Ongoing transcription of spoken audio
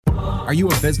Are you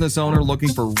a business owner looking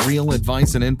for real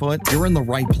advice and input? You're in the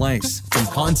right place. From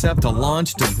concept to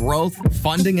launch to growth,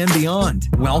 funding, and beyond.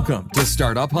 Welcome to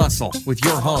Startup Hustle with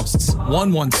your hosts.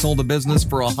 One once sold a business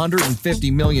for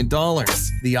 $150 million.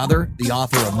 The other, the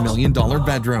author of $1 Million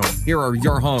Bedroom. Here are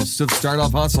your hosts of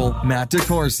Startup Hustle, Matt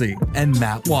DeCoursey and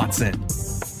Matt Watson.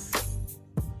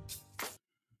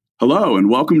 Hello, and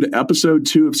welcome to episode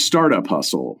 2 of Startup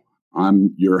Hustle.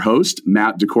 I'm your host,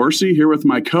 Matt DeCoursey, here with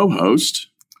my co-host.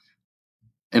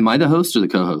 Am I the host or the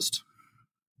co-host?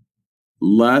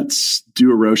 Let's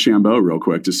do a Rochambeau real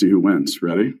quick to see who wins.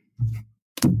 Ready?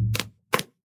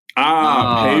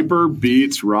 Paper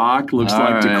beats rock. Looks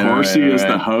like DeCoursey is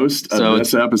the host of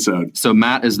this episode. So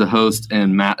Matt is the host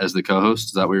and Matt is the co-host.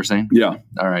 Is that what you're saying? Yeah.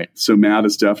 All right. So Matt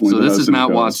is definitely the host. So this is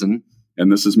Matt Watson. And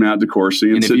this is Matt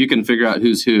DeCoursey. And if you can figure out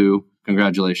who's who,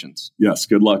 congratulations. Yes,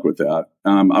 good luck with that.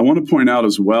 I want to point out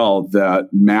as well that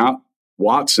Matt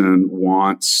Watson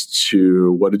wants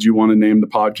to, what did you want to name the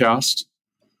podcast?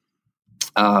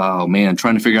 Oh, man.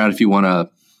 Trying to figure out if you want to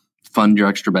fund your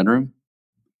extra bedroom.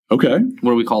 Okay.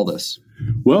 What do we call this?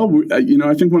 Well, I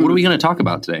think what are we going to talk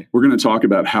about today? We're going to talk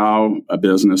about how a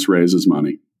business raises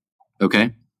money.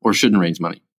 Okay. Or shouldn't raise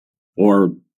money.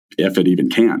 Or if it even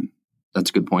can.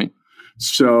 That's a good point.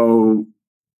 So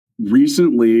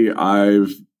recently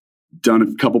I've done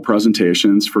a couple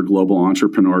presentations for Global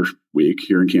Entrepreneur Week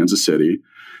here in Kansas City.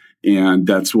 And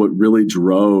that's what really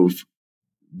drove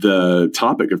the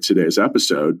topic of today's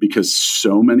episode, because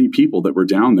so many people that were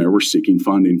down there were seeking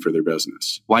funding for their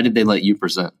business. Why did they let you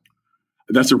present?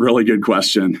 That's a really good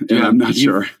question. And I'm not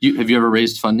sure. Have you ever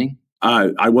raised funding?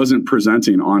 I wasn't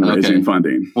presenting on raising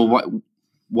funding. Well,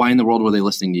 why in the world were they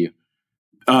listening to you?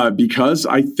 Because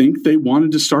I think they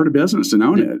wanted to start a business and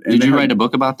own it. And did you write a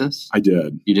book about this? I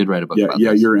did. You did write a book about this?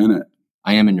 Yeah, you're in it.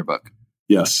 I am in your book.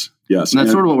 Yes. And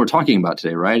that's sort of what we're talking about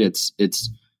today, right? It's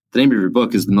the name of your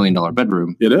book is The $1 Million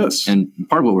Bedroom. It is. And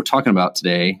part of what we're talking about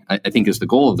today, I think is the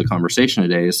goal of the conversation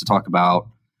today, is to talk about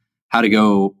how to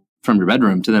go from your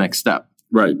bedroom to the next step.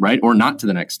 Right. Or not to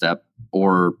the next step,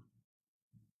 or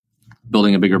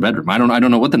building a bigger bedroom. I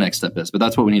don't know what the next step is, but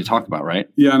that's what we need to talk about, right?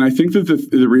 Yeah, and I think that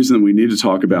the reason that we need to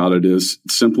talk about it is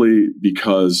simply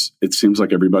because it seems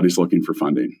like everybody's looking for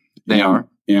funding. They are.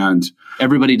 And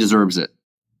everybody deserves it.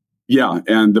 Yeah,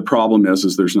 and the problem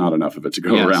is there's not enough of it to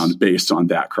go around based on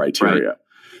that criteria. Right.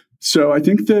 So I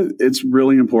think that it's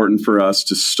really important for us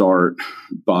to start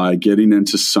by getting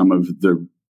into some of the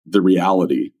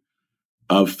reality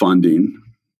of funding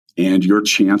and your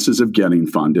chances of getting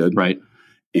funded. Right.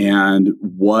 And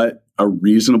what a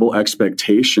reasonable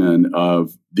expectation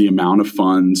of the amount of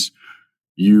funds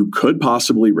you could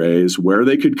possibly raise, where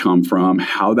they could come from,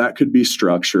 how that could be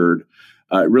structured.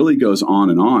 It really goes on,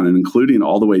 and including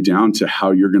all the way down to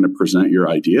how you're going to present your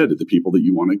idea to the people that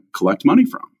you want to collect money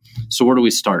from. So where do we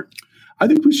start? I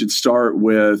think we should start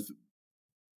with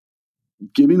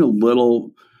giving a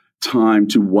little time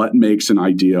to what makes an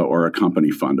idea or a company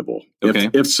fundable. Okay.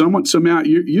 If someone, so Matt,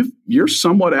 you're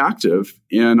somewhat active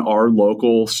in our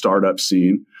local startup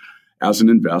scene as an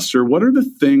investor. What are the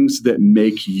things that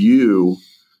make you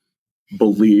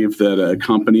believe that a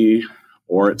company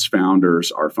or its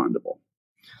founders are fundable?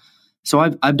 So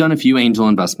I've done a few angel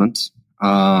investments.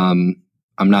 I'm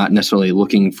not necessarily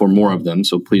looking for more of them,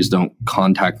 so please don't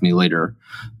contact me later.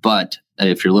 But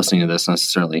if you're listening to this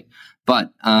necessarily,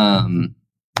 but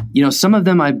some of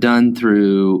them I've done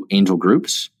through angel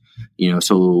groups.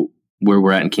 So where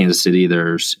we're at in Kansas City,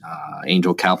 there's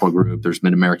Angel Capital Group, there's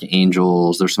Mid-American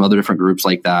Angels, there's some other different groups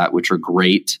like that, which are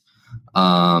great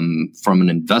from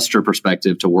an investor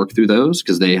perspective to work through those,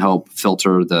 because they help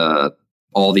filter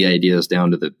all the ideas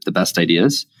down to the best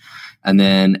ideas. And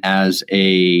then as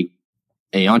a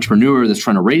entrepreneur that's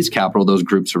trying to raise capital, those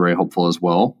groups are very helpful as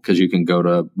well, because you can go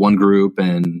to one group,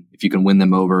 and if you can win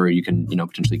them over, you can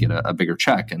potentially get a bigger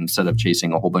check instead of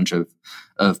chasing a whole bunch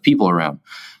of people around.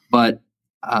 But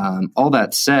all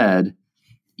that said,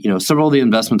 several of the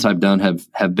investments I've done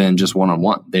have been just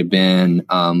one-on-one. They've been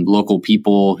local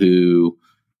people who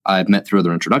I've met through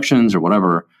other introductions or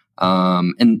whatever.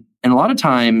 And a lot of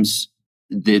times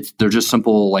they're just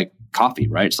simple, like coffee,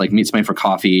 right? It's like meet somebody for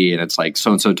coffee, and it's like,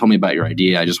 so-and-so told me about your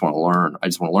idea. I just want to learn. I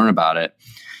just want to learn about it.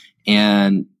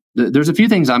 And there's a few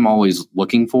things I'm always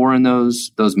looking for in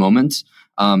those moments.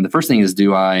 The first thing is,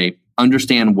 do I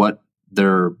understand what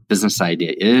their business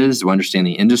idea is? Do I understand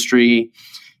the industry?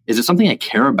 Is it something I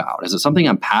care about? Is it something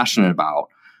I'm passionate about?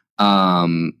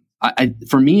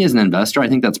 For me as an investor, I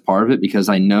think that's part of it, because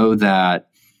I know that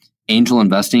angel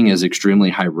investing is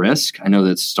extremely high risk. I know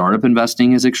that startup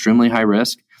investing is extremely high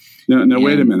risk. No,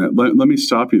 wait a minute. Let me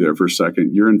stop you there for a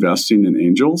second. You're investing in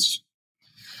angels?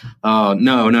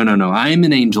 No. I'm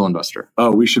an angel investor.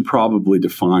 Oh, we should probably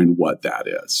define what that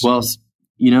is. Well,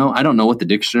 I don't know what the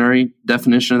dictionary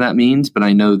definition of that means, but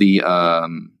I know the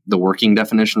working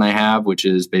definition I have, which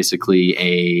is basically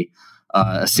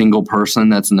a single person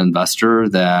that's an investor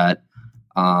that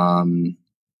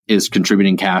is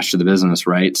contributing cash to the business,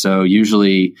 right? So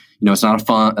usually, it's not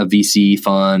a VC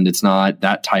fund. It's not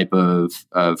that type of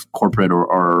corporate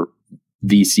or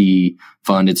VC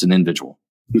fund. It's an individual.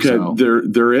 Okay, So,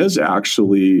 there is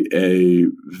actually a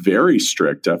very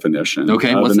strict definition of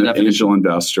what's the definition? Angel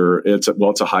investor. It's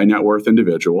a high net worth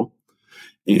individual,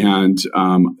 and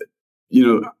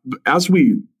as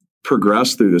we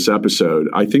progress through this episode,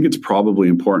 I think it's probably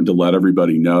important to let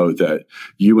everybody know that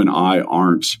you and I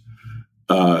aren't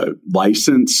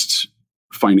licensed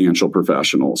financial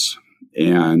professionals,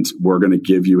 and we're going to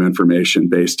give you information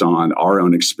based on our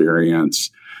own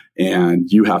experience. And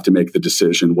you have to make the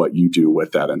decision what you do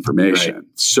with that information. Right.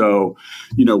 So,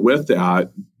 with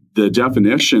that, the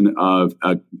definition of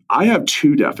I have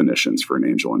two definitions for an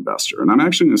angel investor. And I'm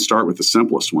actually going to start with the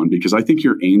simplest one because I think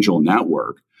your angel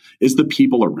network is the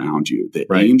people around you. The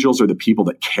angels are the people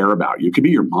that care about you. It could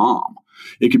be your mom.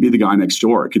 It could be the guy next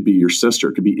door. It could be your sister.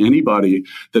 It could be anybody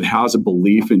that has a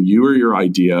belief in you or your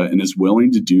idea and is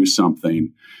willing to do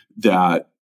something that,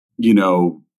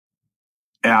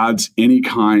 adds any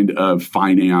kind of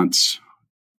finance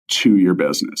to your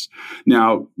business.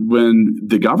 Now, when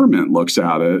the government looks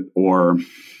at it, or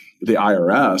the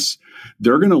IRS,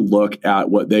 they're going to look at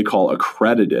what they call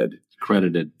accredited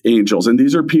angels. And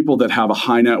these are people that have a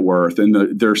high net worth.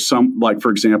 And there's some, like, for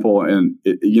example,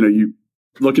 you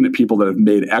looking at people that have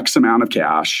made X amount of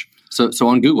cash. So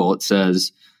on Google, it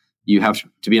says you have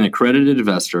to be an accredited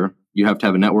investor. You have to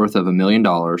have a net worth of $1 million.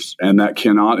 And that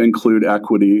cannot include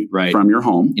equity from your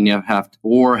home. And you have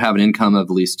an income of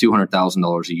at least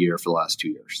 $200,000 a year for the last 2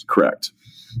 years. Correct.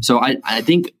 So I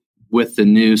think with the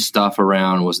new stuff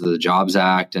around was the Jobs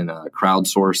Act and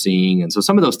crowdsourcing. And so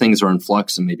some of those things are in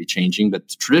flux and maybe changing. But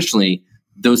traditionally,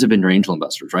 those have been your angel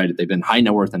investors, right? They've been high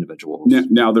net worth individuals.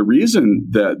 Now the reason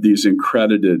that these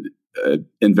accredited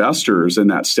investors in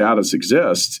that status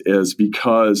exists is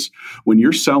because when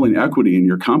you're selling equity in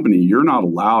your company, you're not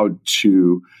allowed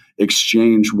to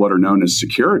exchange what are known as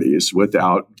securities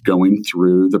without going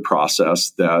through the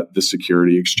process that the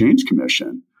Security Exchange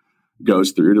Commission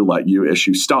goes through to let you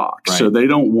issue stock. Right. So they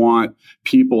don't want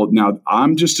people. Now,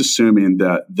 I'm just assuming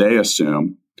that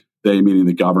they meaning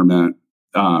the government,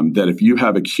 that if you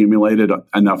have accumulated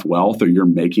enough wealth or you're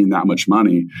making that much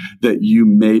money, that you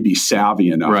may be savvy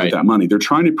enough with that money. They're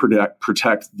trying to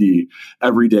protect the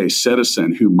everyday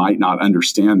citizen who might not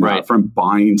understand that from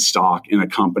buying stock in a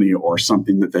company or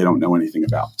something that they don't know anything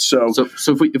about. So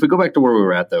if we go back to where we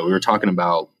were at, though, we were talking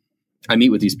about, I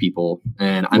meet with these people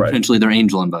and I'm potentially their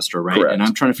angel investor, right? Correct. And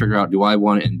I'm trying to figure out, do I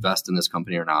want to invest in this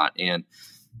company or not? And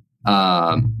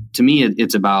to me,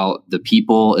 it's about the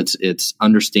people. It's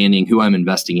understanding who I'm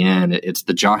investing in. It's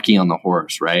the jockey on the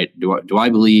horse, right? Do I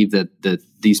believe that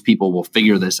these people will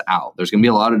figure this out? There's going to be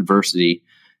a lot of adversity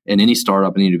in any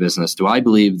startup, in any business. Do I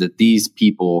believe that these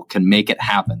people can make it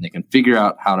happen? They can figure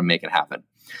out how to make it happen.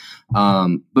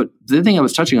 But the other thing I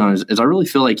was touching on is I really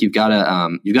feel like you've got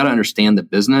to understand the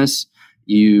business.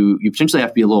 You potentially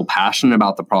have to be a little passionate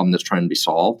about the problem that's trying to be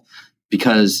solved.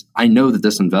 Because I know that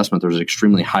this investment, there's an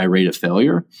extremely high rate of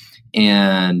failure.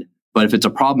 But if it's a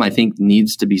problem I think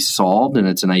needs to be solved and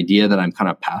it's an idea that I'm kind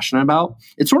of passionate about,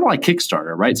 it's sort of like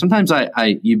Kickstarter, right? Sometimes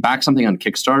you back something on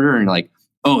Kickstarter and you're like,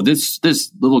 oh, this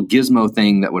little gizmo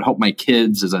thing that would help my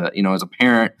kids as a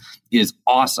parent is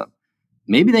awesome.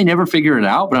 Maybe they never figure it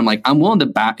out, but I'm like, I'm willing to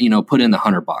put in the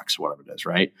 $100, whatever it is,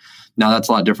 right? Now that's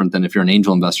a lot different than if you're an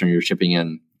angel investor and you're shipping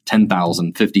in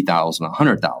 10,000, 50,000,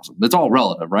 100,000. That's all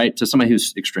relative, right? To somebody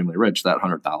who's extremely rich, that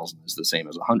 100,000 is the same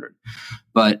as 100.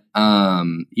 But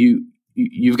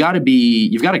you've got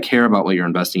to care about what you're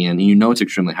investing in. And it's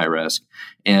extremely high risk,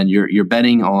 and you're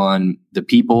betting on the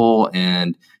people,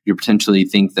 and you potentially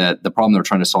think that the problem they're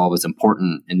trying to solve is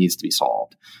important and needs to be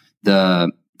solved.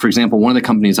 For example, one of the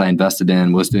companies I invested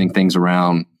in was doing things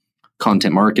around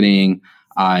content marketing.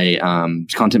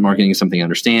 Content marketing is something I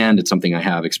understand. It's something I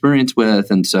have experience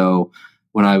with. And so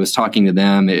when I was talking to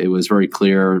them, it was very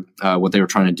clear what they were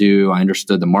trying to do. I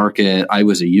understood the market. I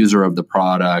was a user of the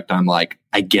product. I'm like,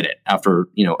 I get it. After,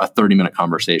 a 30-minute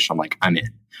conversation, I'm like, I'm in.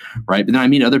 Right. But then I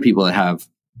meet other people that have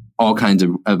all kinds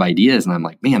of ideas. And I'm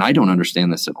like, man, I don't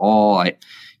understand this at all.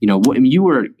 You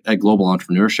were at Global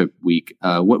Entrepreneurship Week.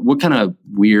 What kind of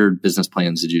weird business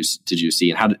plans did you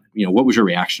see? And what was your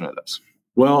reaction to this?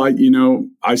 Well,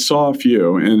 I saw a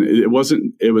few, and it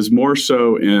was more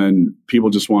so in people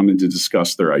just wanting to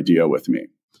discuss their idea with me.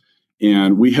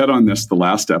 And we hit on this the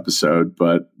last episode,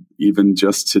 but even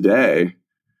just today,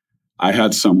 I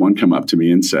had someone come up to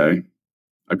me and say,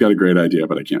 I've got a great idea,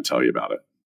 but I can't tell you about it.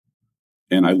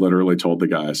 And I literally told the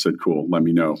guy, I said, cool, let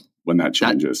me know when that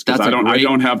changes. Because I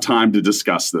don't have time to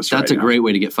discuss this That's right a now. great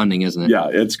way to get funding, isn't it? Yeah,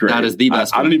 it's great. That is the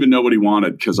best I don't even know what he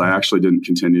wanted because I actually didn't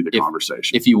continue the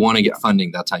conversation. If you want to get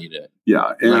funding, that's how you do it.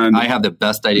 Yeah. And I have the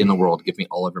best idea in the world. Give me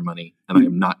all of your money, and I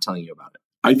am not telling you about it.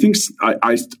 I think I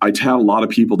had a lot of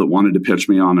people that wanted to pitch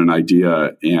me on an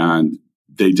idea, and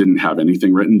they didn't have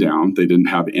anything written down. They didn't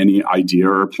have any idea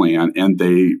or plan, and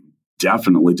they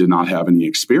definitely did not have any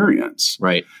experience.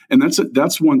 Right. And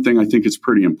that's one thing I think is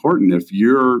pretty important. If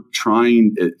you're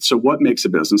trying it, so what makes a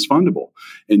business fundable?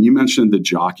 And you mentioned the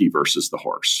jockey versus the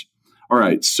horse. All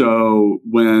right. So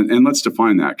and let's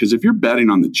define that, because if you're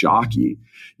betting on the jockey,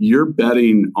 you're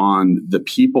betting on the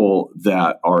people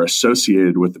that are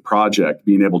associated with the project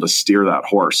being able to steer that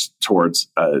horse towards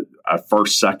a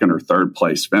first, second, or third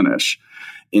place finish.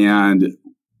 And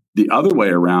the other way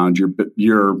around,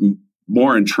 you're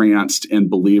more entranced in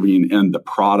believing in the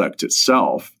product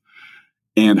itself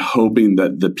and hoping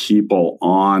that the people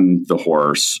on the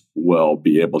horse will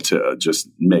be able to just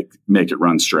make it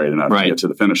run straight enough to get to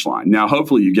the finish line. Now,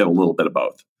 hopefully you get a little bit of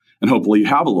both, and hopefully you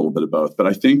have a little bit of both. But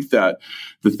I think that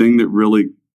the thing that really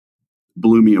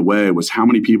blew me away was how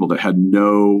many people that had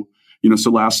no,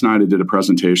 so last night I did a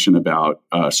presentation about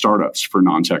startups for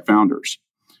non-tech founders.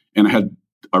 And I had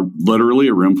literally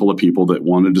a room full of people that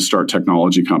wanted to start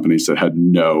technology companies that had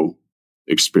no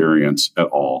experience at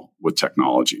all with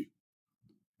technology.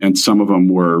 And some of them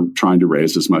were trying to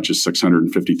raise as much as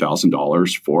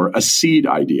 $650,000 for a seed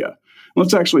idea.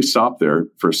 Let's actually stop there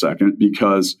for a second,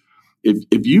 because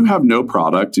if you have no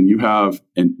product and you have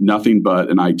nothing but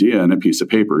an idea and a piece of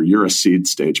paper, you're a seed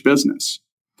stage business.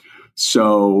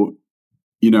 So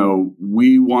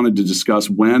we wanted to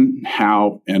discuss when,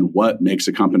 how, and what makes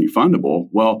a company fundable.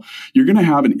 Well, you're going to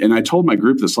have, and I told my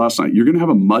group this last night, you're going to have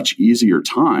a much easier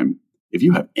time if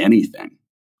you have anything.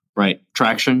 Right.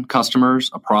 Traction, customers,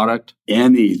 a product.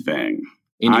 Anything.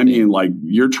 I mean, like,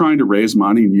 you're trying to raise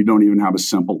money and you don't even have a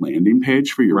simple landing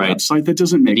page for your website. That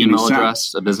doesn't make any sense. Email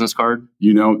address, a business card.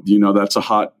 That's a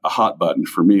hot button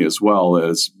for me as well,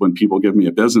 as when people give me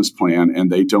a business plan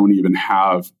and they don't even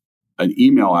have an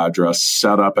email address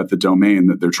set up at the domain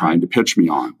that they're trying to pitch me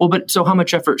on. Well, but so how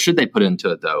much effort should they put into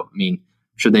it, though? I mean,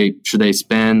 should they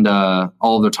spend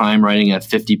all of their time writing a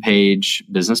 50-page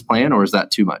business plan, or is that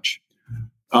too much?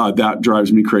 That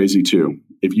drives me crazy too.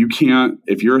 If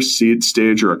you're a seed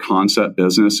stage or a concept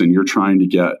business and you're trying to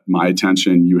get my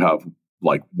attention, you have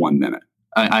like 1 minute.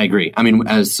 I agree. I mean,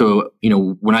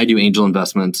 when I do angel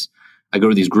investments, I go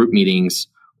to these group meetings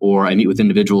or I meet with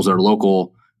individuals that are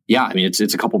local. Yeah, I mean, it's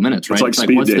a couple minutes, right? It's like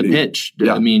what's dating. The pitch?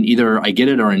 Yeah. I mean, either I get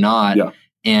it or I'm not. Yeah.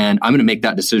 And I'm going to make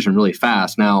that decision really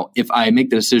fast. Now, if I make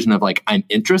the decision of like, I'm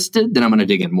interested, then I'm going to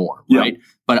dig in more, right?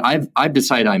 But I've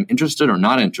decided I'm interested or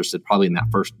not interested probably in that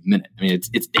first minute. I mean,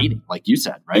 it's dating, like you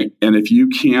said, right? And if you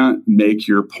can't make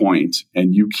your point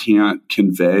and you can't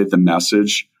convey the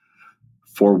message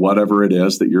for whatever it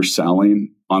is that you're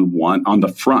selling on the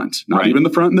front, not even the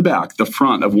front and the back, the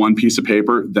front of one piece of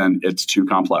paper, then it's too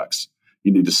complex.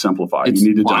 You need to simplify. You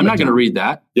need to. I'm not going to read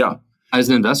that. Yeah. As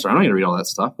an investor, I'm not going to read all that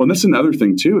stuff. Well, that's another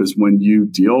thing too, is when you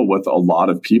deal with a lot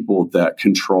of people that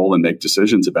control and make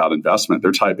decisions about investment,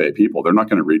 they're type A people. They're not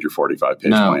going to read your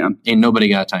 45-page plan. Ain't nobody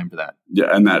got time for that. Yeah,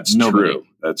 and that's true.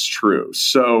 That's true.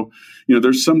 So,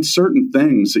 there's some certain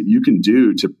things that you can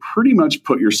do to pretty much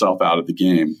put yourself out of the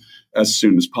game as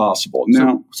soon as possible.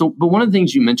 Now, but one of the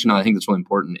things you mentioned, I think that's really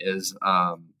important, is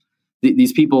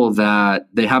these people that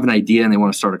they have an idea and they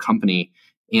want to start a company.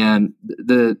 And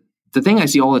the thing I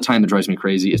see all the time that drives me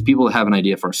crazy is people that have an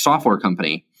idea for a software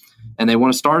company and they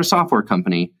want to start a software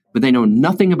company, but they know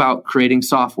nothing about creating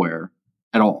software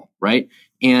at all, right?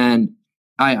 And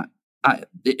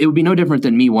it would be no different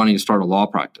than me wanting to start a law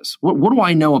practice. What do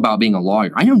I know about being a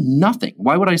lawyer? I know nothing.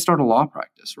 Why would I start a law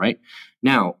practice, right?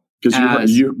 Now,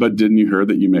 but didn't you hear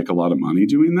that you make a lot of money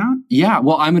doing that? Yeah,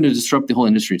 well, I'm going to disrupt the whole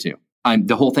industry too.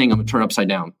 The whole thing I'm going to turn upside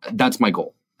down. That's my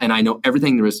goal. And I know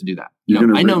everything there is to do that.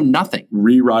 I know nothing.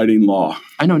 Rewriting law.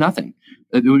 I know nothing.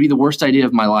 It would be the worst idea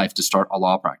of my life to start a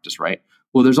law practice, right?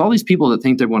 Well, there's all these people that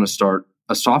think they want to start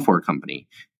a software company.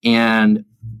 And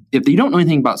if you don't know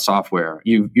anything about software,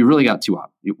 you really got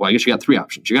I guess you got three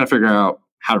options. You got to figure out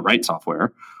how to write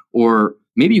software, or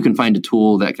maybe you can find a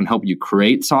tool that can help you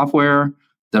create software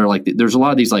that are like, there's a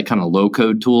lot of these like kind of low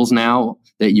code tools now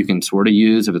that you can sort of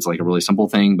use if it's like a really simple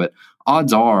thing, but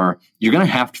odds are you're going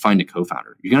to have to find a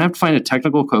co-founder. You're going to have to find a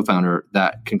technical co-founder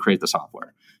that can create the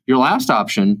software. Your last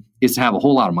option is to have a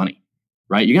whole lot of money,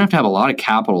 right? You're going to have a lot of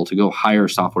capital to go hire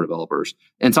software developers.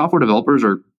 And software developers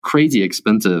are crazy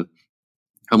expensive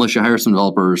unless you hire some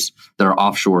developers that are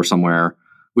offshore somewhere,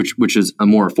 which is a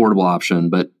more affordable option,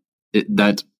 but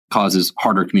that causes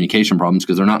harder communication problems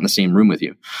because they're not in the same room with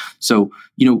you. So,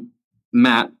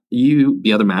 Matt,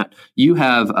 the other Matt, you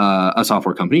have a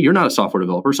software company. You're not a software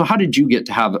developer. So how did you get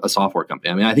to have a software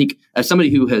company? I mean, I think as somebody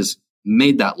who has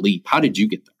made that leap, how did you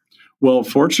get there? Well,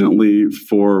 fortunately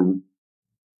for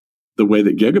the way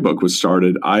that Gigabook was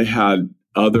started, I had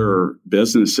other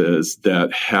businesses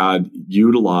that had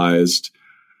utilized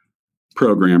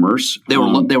programmers. They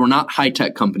were not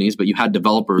high-tech companies, but you had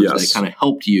developers that kind of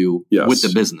helped you with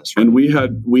the business. Right? And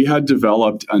we had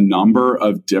developed a number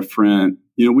of different,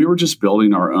 we were just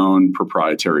building our own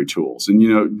proprietary tools.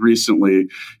 And, recently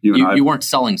you weren't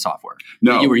selling software.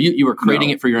 No. You were creating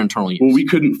it for your internal use. Well, we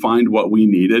couldn't find what we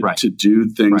needed to do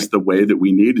things the way that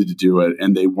we needed to do it.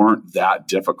 And they weren't that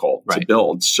difficult to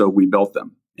build. So we built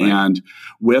them. Right. And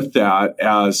with that,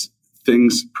 as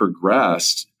things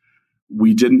progressed,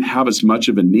 we didn't have as much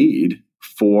of a need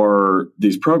for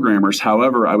these programmers.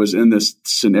 However, I was in this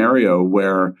scenario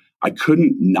where I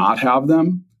couldn't not have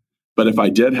them. But if I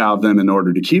did have them, in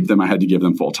order to keep them, I had to give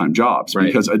them full-time jobs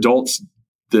because adults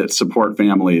that support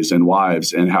families and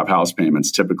wives and have house payments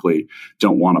typically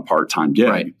don't want a part-time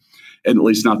gig, and at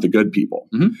least not the good people.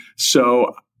 Mm-hmm.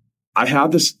 So I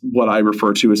had this, what I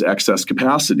refer to as excess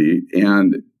capacity,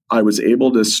 and I was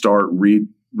able to start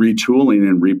retooling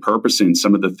and repurposing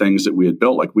some of the things that we had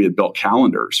built. Like we had built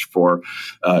calendars for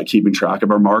keeping track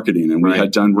of our marketing, and we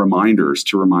had done reminders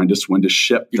to remind us when to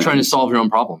ship You're trying to solve your own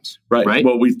problems. Right.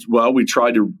 Well, we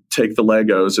tried to take the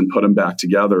Legos and put them back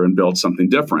together and build something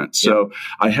different. So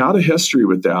I had a history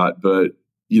with that, but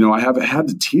I have had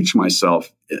to teach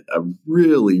myself a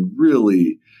really,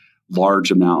 really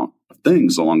large amount of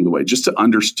things along the way just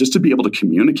to be able to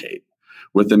communicate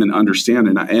with them and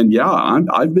understand.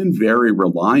 I've been very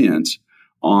reliant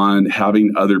on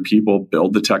having other people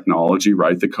build the technology,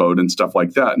 write the code and stuff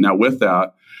like that. Now with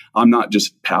that, I'm not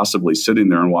just passively sitting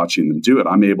there and watching them do it.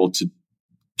 I'm able to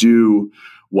do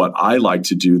what I like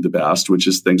to do the best, which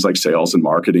is things like sales and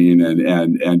marketing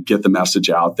and get the message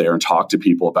out there and talk to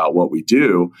people about what we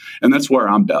do. And that's where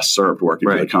I'm best served working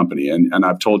for the company. And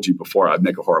I've told you before, I'd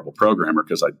make a horrible programmer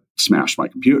because I smashed my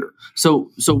computer. So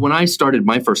when I started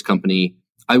my first company,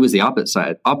 I was the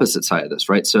opposite side of this,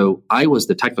 right? So I was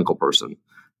the technical person.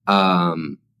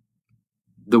 The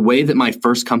way that my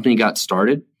first company got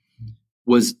started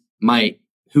was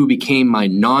who became my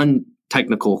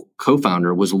non-technical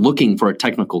co-founder was looking for a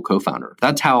technical co-founder.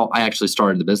 That's how I actually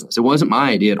started the business. It wasn't my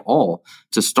idea at all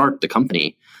to start the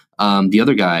company. The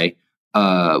other guy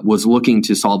was looking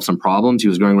to solve some problems. He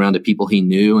was going around to people he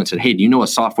knew and said, "Hey, do you know a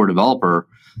software developer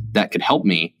that could help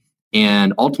me?"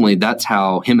 And ultimately, that's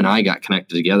how him and I got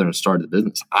connected together and started the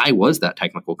business. I was that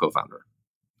technical co-founder.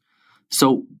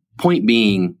 So point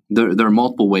being, there are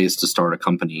multiple ways to start a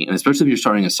company. And especially if you're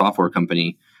starting a software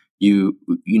company,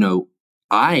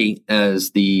 I,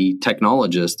 as the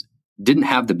technologist, didn't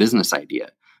have the business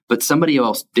idea, but somebody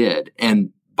else did.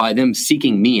 And by them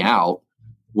seeking me out,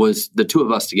 was the two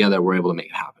of us together were able to make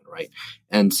it happen, right?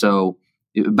 And so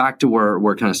back to where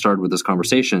we're kind of started with this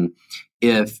conversation,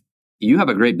 if you have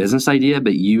a great business idea,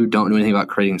 but you don't know anything about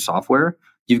creating software,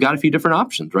 you've got a few different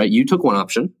options, right? You took one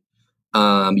option.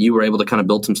 You were able to kind of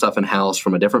build some stuff in-house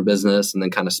from a different business and then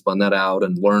kind of spun that out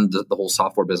and learned the whole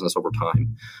software business over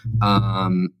time.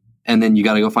 And then you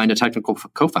got to go find a technical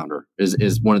co-founder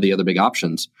is one of the other big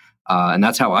options. And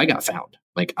that's how I got found.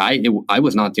 Like I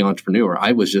was not the entrepreneur.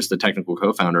 I was just the technical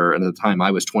co-founder. And at the time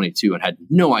I was 22 and had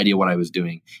no idea what I was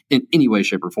doing in any way,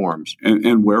 shape, or forms.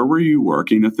 And where were you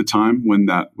working at the time when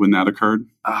that occurred?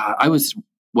 I was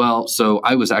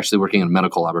actually working in a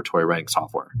medical laboratory writing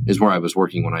software is where I was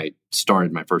working when I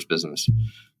started my first business.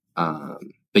 But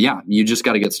yeah, you just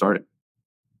got to get started.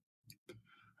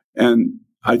 And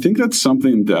I think that's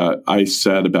something that I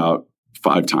said about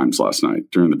 5 times last night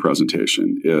during the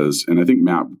presentation and I think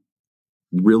Matt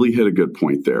really hit a good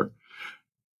point there.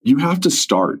 You have to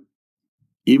start,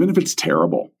 even if it's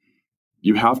terrible.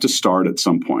 You have to start at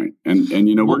some point. And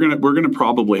we're gonna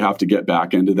probably have to get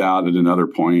back into that at another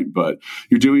point, but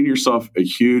you're doing yourself a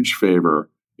huge favor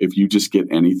if you just get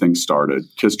anything started,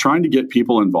 because trying to get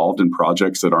people involved in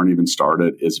projects that aren't even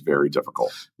started is very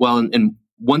difficult. Well, and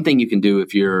one thing you can do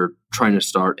if you're trying to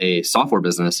start a software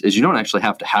business is you don't actually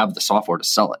have to have the software to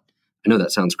sell it. I know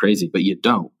that sounds crazy, but you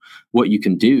don't. What you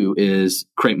can do is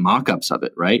create mock-ups of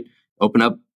it, right? Open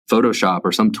up Photoshop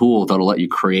or some tool that'll let you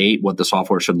create what the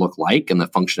software should look like and the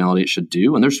functionality it should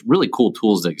do. And there's really cool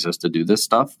tools that exist to do this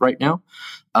stuff right now.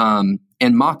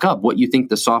 And mock up what you think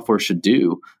the software should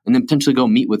do, and then potentially go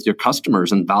meet with your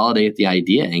customers and validate the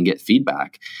idea and get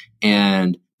feedback.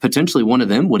 And potentially one of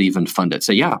them would even fund it.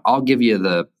 Say, yeah, I'll give you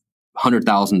the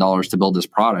 $100,000 to build this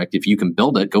product. If you can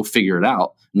build it, go figure it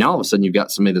out. Now all of a sudden you've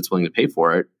got somebody that's willing to pay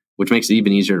for it, which makes it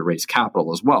even easier to raise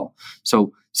capital as well.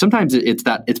 So sometimes it's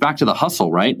back to the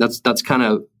hustle, right? That's kind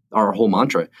of our whole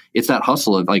mantra. It's that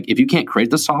hustle of like, if you can't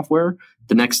create the software,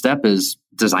 the next step is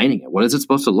designing it. What is it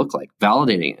supposed to look like?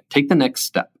 Validating it. Take the next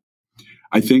step.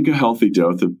 I think a healthy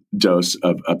dose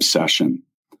of obsession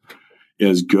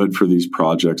is good for these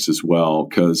projects as well,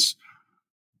 because,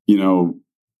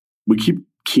 we keep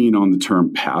keen on the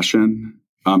term passion.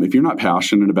 If you're not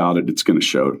passionate about it, it's going to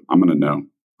show. I'm going to know.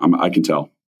 I can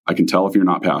tell. I can tell if you're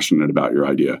not passionate about your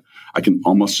idea. I can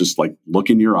almost just like look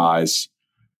in your eyes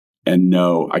and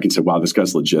know. I can say, wow, this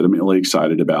guy's legitimately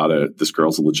excited about it. This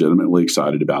girl's legitimately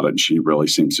excited about it. And she really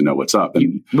seems to know what's up.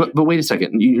 And But wait a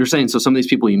second. You're saying, so some of these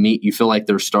people you meet, you feel like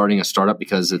they're starting a startup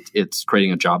because it's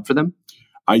creating a job for them?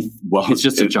 It's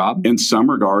just a job? In some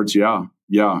regards, yeah.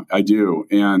 Yeah, I do.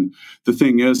 And the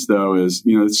thing is, though, is,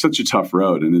 it's such a tough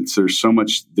road. And there's so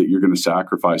much that you're going to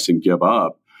sacrifice and give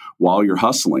up while you're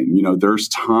hustling. There's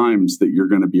times that you're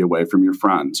going to be away from your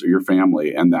friends or your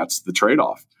family. And that's the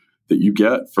trade-off that you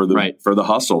get for the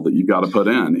hustle that you've got to put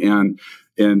in.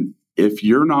 And if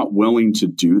you're not willing to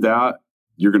do that,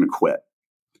 you're going to quit.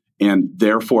 And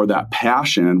therefore that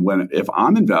passion, if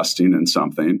I'm investing in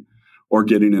something or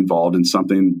getting involved in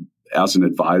something as an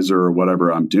advisor or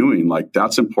whatever I'm doing, like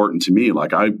that's important to me.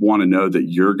 Like I want to know that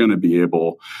you're going to be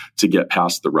able to get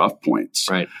past the rough points.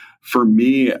 Right. For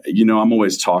me, I'm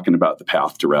always talking about the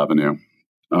path to revenue.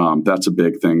 That's a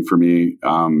big thing for me.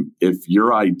 If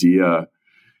your idea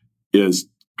is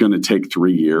going to take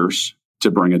 3 years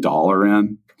to bring $1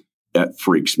 in, it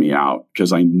freaks me out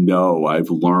because I know I've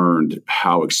learned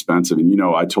how expensive. And,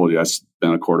 I told you I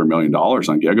spent $250,000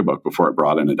 on Gigabook before it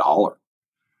brought in $1,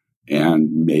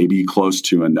 and maybe close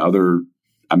to another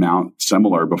amount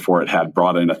similar before it had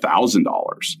brought in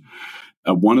 $1,000.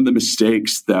 One of the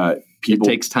mistakes that it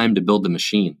takes time to build the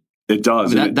machine. It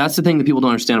does. That's the thing that people don't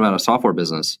understand about a software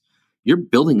business. You're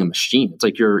building a machine. It's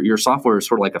like your software is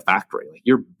sort of like a factory. Like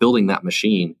you're building that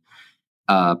machine.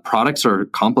 Products are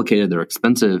complicated. They're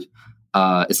expensive.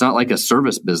 It's not like a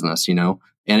service business, and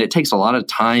it takes a lot of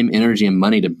time, energy, and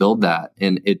money to build that.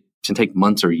 And it can take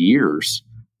months or years.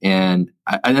 And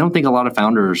I don't think a lot of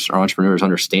founders or entrepreneurs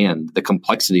understand the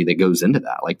complexity that goes into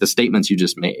that, like the statements you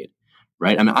just made,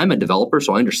 right? I mean, I'm a developer,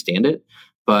 so I understand it.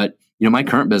 But, my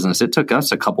current business, it took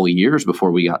us a couple of years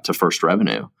before we got to first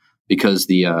revenue because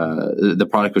the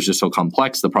product was just so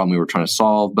complex, the problem we were trying to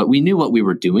solve. But we knew what we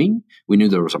were doing. We knew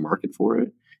there was a market for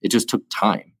it. It just took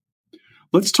time.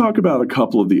 Let's talk about a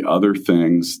couple of the other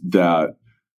things that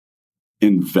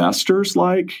investors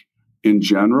like in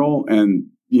general. And,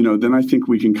 then I think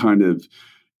we can kind of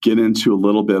get into a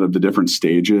little bit of the different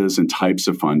stages and types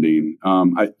of funding.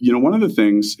 One of the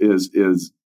things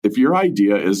is if your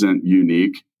idea isn't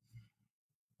unique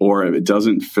or if it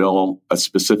doesn't fill a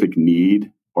specific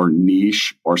need or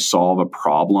niche or solve a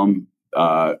problem,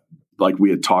 like we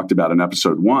had talked about in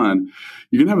episode 1,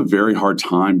 you're going to have a very hard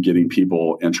time getting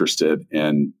people interested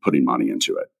in putting money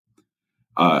into it.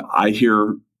 I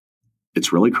hear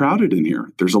it's really crowded in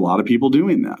here. There's a lot of people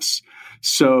doing this.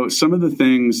 So some of the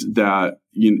things that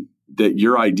that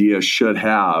your idea should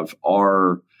have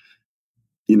are,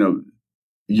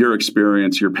 your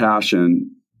experience, your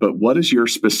passion, but what is your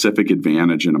specific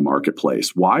advantage in a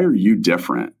marketplace? Why are you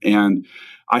different? And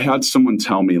I had someone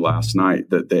tell me last night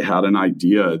that they had an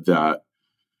idea that,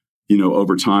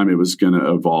 over time it was going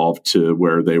to evolve to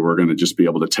where they were going to just be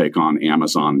able to take on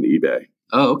Amazon and eBay.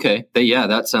 Oh, okay.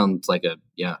 That sounds like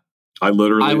I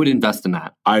would invest in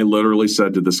that. I literally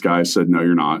said to this guy, I said, no,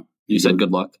 you're not. You said,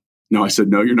 good luck. No, I said,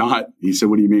 no, you're not. He said,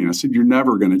 what do you mean? I said, you're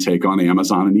never going to take on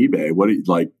Amazon and eBay.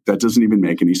 That doesn't even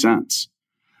make any sense.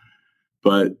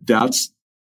 But that's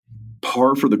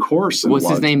par for the course. What's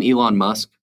his name? Elon Musk?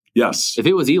 Yes. If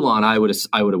it was Elon, I would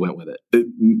have went with it.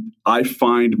 I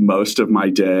find most of my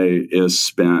day is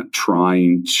spent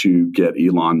trying to get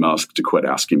Elon Musk to quit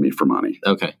asking me for money.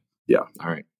 Okay. Yeah. All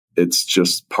right. It's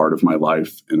just part of my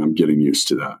life, and I'm getting used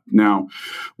to that. Now,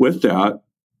 with that,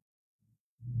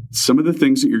 some of the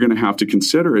things that you're going to have to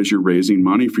consider as you're raising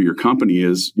money for your company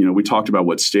is, we talked about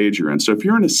what stage you're in. So if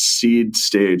you're in a seed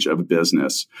stage of a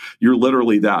business, you're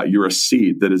literally that. You're a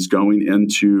seed that is going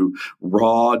into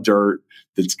raw dirt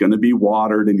that's going to be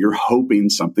watered, and you're hoping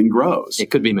something grows.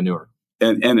 It could be manure.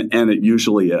 And it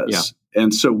usually is. Yeah.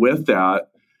 And so with that,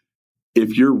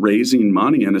 if you're raising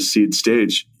money in a seed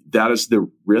stage, that is the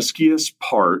riskiest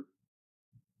part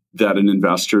that an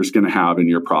investor is going to have in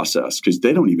your process, because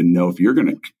they don't even know if you're going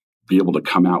to be able to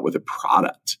come out with a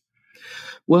product.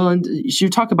 Well, and you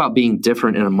talk about being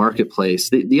different in a marketplace.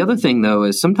 The other thing, though,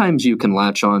 is sometimes you can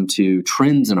latch on to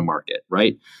trends in a market,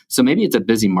 right? So maybe it's a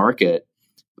busy market,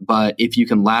 but if you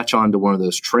can latch on to one of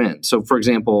those trends. So, for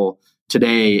example,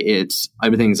 today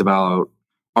everything's about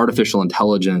artificial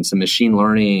intelligence and machine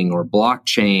learning or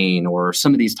blockchain or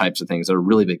some of these types of things that are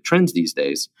really big trends these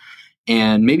days.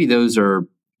 And maybe those are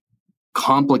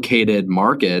complicated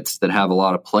markets that have a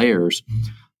lot of players,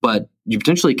 but you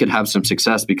potentially could have some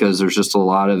success because there's just a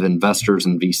lot of investors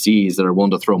and VCs that are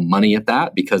willing to throw money at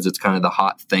that because it's kind of the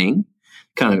hot thing,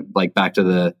 kind of like back to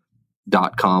the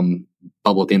 .com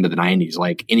bubble at the end of the 90s.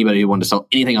 Like anybody who wanted to sell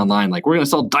anything online, like we're going to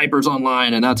sell diapers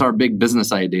online and that's our big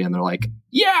business idea. And they're like,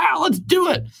 yeah, let's do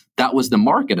it. That was the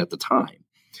market at the time.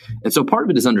 And so part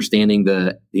of it is understanding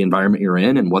the environment you're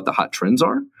in and what the hot trends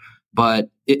are. But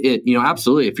it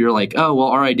absolutely, if you're like, oh, well,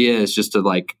 our idea is just to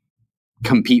like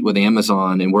compete with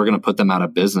Amazon and we're going to put them out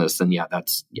of business, then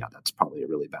that's probably a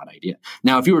really bad idea.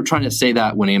 Now, if you were trying to say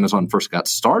that when Amazon first got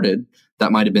started,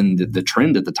 that might have been the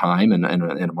trend at the time in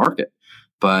a market.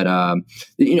 But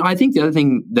I think the other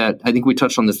thing that I think we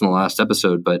touched on this in the last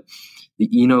episode, but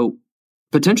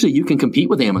potentially you can compete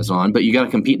with Amazon, but you got to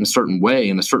compete in a certain way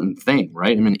in a certain thing,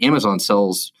 right? I mean, Amazon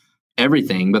sells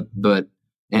everything, but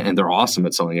and they're awesome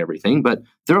at selling everything, but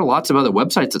there are lots of other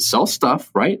websites that sell stuff,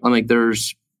 right? Like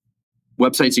there's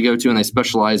websites you go to and they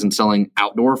specialize in selling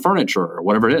outdoor furniture or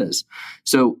whatever it is.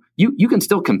 So you can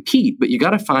still compete, but you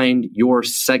got to find your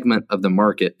segment of the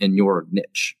market and your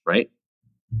niche, right?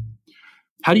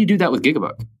 How do you do that with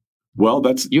Gigabook? Well,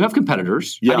 you have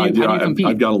competitors. Yeah, how do you compete?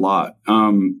 I've got a lot.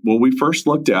 Well, we first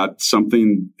looked at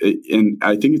something, and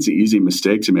I think it's an easy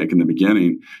mistake to make in the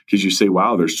beginning because you say,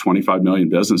 wow, there's 25 million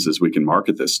businesses we can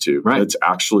market this to. Right. It's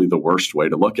actually the worst way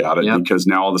to look at it because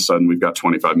now all of a sudden we've got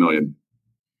 25 million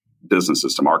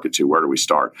businesses to market to. Where do we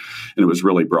start? And it was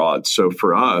really broad. So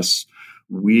for us,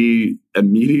 we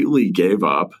immediately gave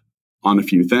up on a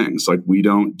few things. Like we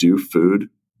don't do food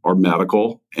or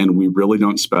medical, and we really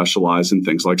don't specialize in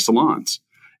things like salons.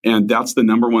 And that's the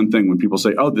number one thing when people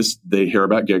say, oh, they hear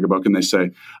about Gigabook and they say,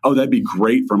 oh, that'd be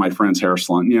great for my friend's hair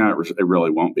salon. Yeah, it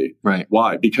really won't be. Right.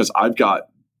 Why? Because I've got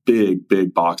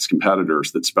big box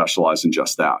competitors that specialize in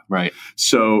just that. Right.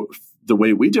 So the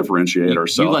way we differentiate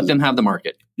ourselves. You let them have the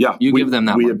market. Yeah. You give them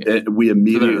that market. We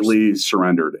immediately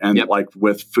surrendered. And like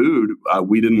with food,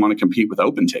 we didn't want to compete with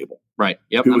OpenTable. Right.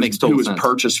 Yep. That makes total sense. Who was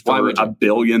purchased for $1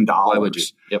 billion. Why would you?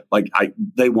 Yep.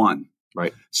 They won.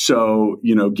 Right. So,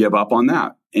 give up on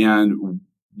that. And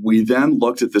we then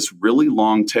looked at this really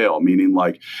long tail, meaning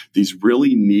like these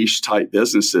really niche type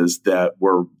businesses that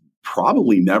were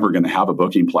probably never going to have a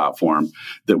booking platform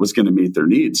that was going to meet their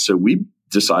needs. So we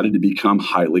decided to become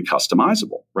highly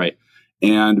customizable. Right.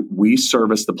 And we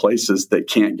service the places that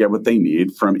can't get what they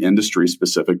need from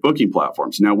industry-specific booking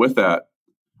platforms. Now, with that,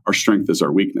 our strength is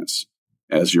our weakness.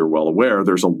 As you're well aware,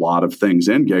 there's a lot of things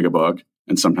in Gigabook,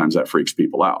 and sometimes that freaks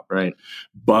people out. Right.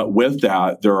 But with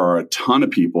that, there are a ton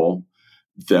of people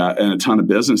and a ton of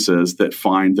businesses that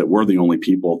find that we're the only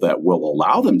people that will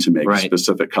allow them to make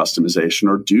specific customization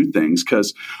or do things,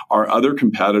 because our other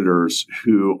competitors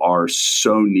who are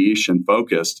so niche and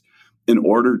focused, in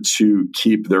order to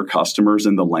keep their customers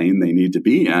in the lane they need to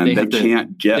be in, they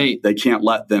can't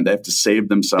let them. They have to save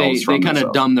themselves from themselves. They kind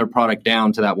of dumb their product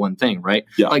down to that one thing, right?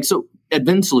 Yeah. Like so at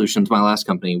Vin Solutions, my last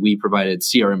company, we provided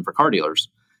CRM for car dealers.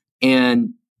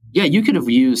 And you could have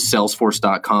used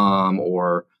Salesforce.com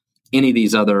or any of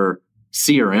these other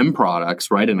CRM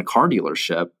products, right, in a car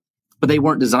dealership, but they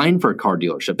weren't designed for a car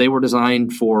dealership. They were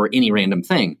designed for any random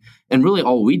thing. And really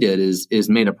all we did is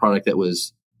made a product that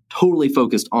was totally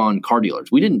focused on car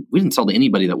dealers. We didn't sell to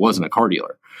anybody that wasn't a car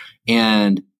dealer.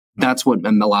 And that's what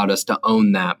allowed us to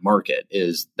own that market,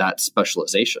 is that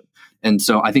specialization. And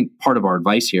so I think part of our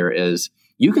advice here is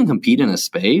you can compete in a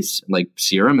space like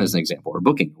CRM as an example, or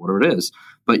booking, whatever it is,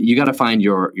 but you got to find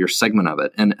your segment of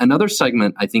it. And another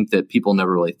segment I think that people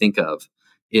never really think of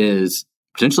is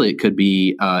potentially it could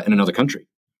be in another country,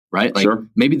 right? Like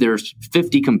maybe there's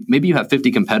maybe you have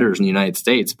 50 competitors in the United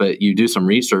States, but you do some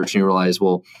research and you realize,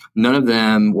 well, none of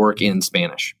them work in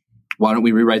Spanish. Why don't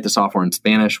we rewrite the software in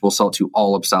Spanish? We'll sell to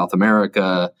all of South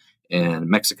America and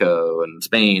Mexico and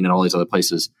Spain and all these other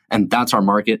places. And that's our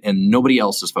market. And nobody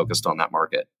else is focused on that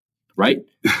market, right?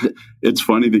 It's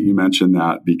funny that you mentioned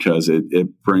that, because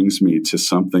it brings me to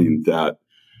something that,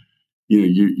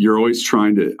 you're always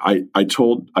trying to, I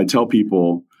tell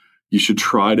people you should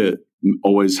try to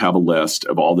always have a list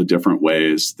of all the different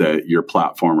ways that your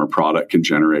platform or product can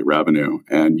generate revenue.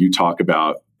 And you talk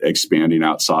about expanding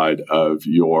outside of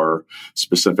your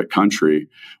specific country.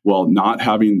 Well, not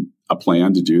having a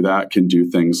plan to do that can do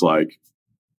things like,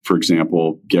 for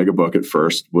example, Gigabook at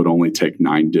first would only take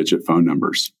 9-digit phone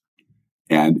numbers.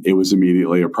 And it was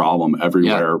immediately a problem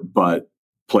everywhere, but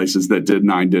places that did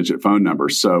 9-digit phone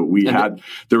numbers. So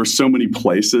there were so many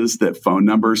places that phone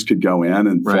numbers could go in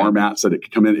and formats that it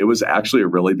could come in. It was actually a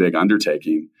really big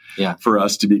undertaking for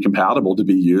us to be compatible to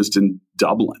be used in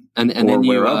Dublin and then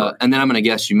wherever. And then I'm going to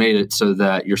guess you made it so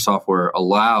that your software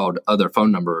allowed other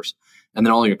phone numbers, and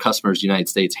then all your customers in the United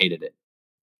States hated it.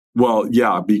 Well,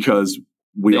 yeah, because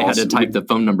they had to type the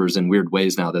phone numbers in weird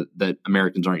ways now that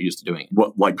Americans aren't used to doing it.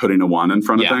 What, like putting a 1 in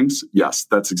front of things? Yes,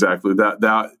 that's exactly that.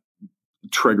 That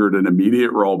triggered an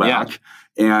immediate rollback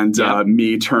and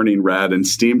me turning red and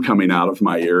steam coming out of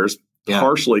my ears,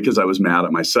 partially because I was mad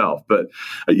at myself. But,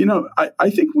 I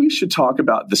think we should talk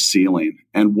about the ceiling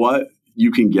and what you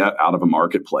can get out of a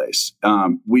marketplace.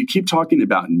 We keep talking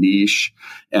about niche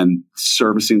and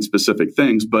servicing specific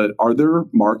things, but are there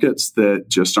markets that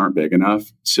just aren't big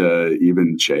enough to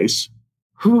even chase?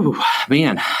 Whew,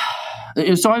 man.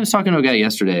 So I was talking to a guy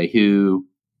yesterday who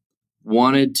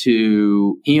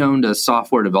he owned a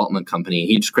software development company.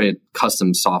 He just created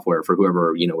custom software for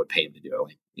whoever, would pay him to do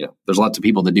it. There's lots of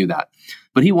people that do that,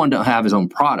 but he wanted to have his own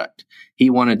product. He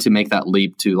wanted to make that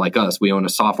leap to, like us, we own a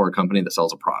software company that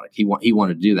sells a product. He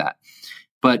wanted to do that,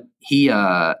 but he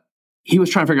was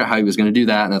trying to figure out how he was going to do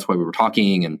that. And that's why we were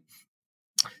talking. And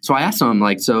so I asked him,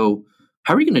 like, so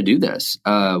how are you going to do this?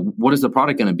 What is the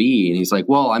product going to be? And he's like,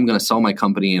 well, I'm going to sell my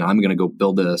company and I'm going to go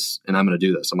build this and I'm going to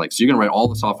do this. I'm like, so you're going to write all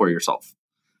the software yourself.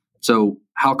 So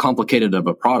how complicated of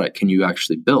a product can you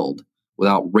actually build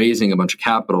without raising a bunch of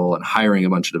capital and hiring a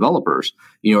bunch of developers?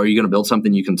 Are you going to build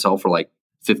something you can sell for like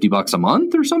 $50 a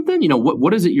month or something?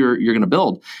 What is it you're going to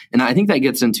build? And I think that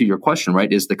gets into your question,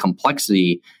 right? Is the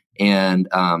complexity and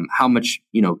how much,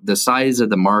 the size of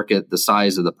the market, the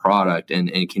size of the product, and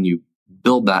can you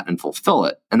build that and fulfill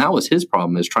it? And that was his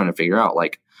problem, is trying to figure out,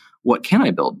 like, what can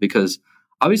I build? Because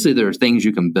obviously there are things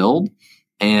you can build,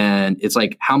 and it's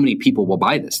like, how many people will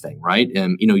buy this thing, right?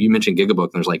 And, you mentioned Gigabook,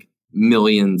 and there's like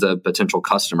millions of potential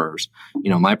customers.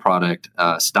 My product,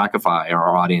 Stackify,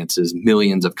 our audience is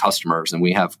millions of customers, and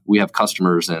we have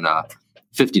customers in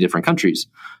 50 different countries.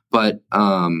 But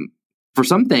for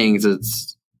some things,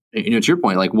 it's, to your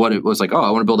point, like what it was like, oh, I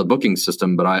want to build a booking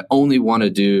system, but I only want to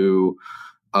do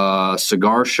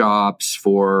cigar shops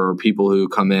for people who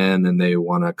come in and they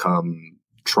want to come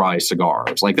try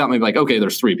cigars. Like that might be like, okay,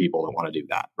 there's 3 people that want to do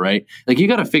that, right? Like you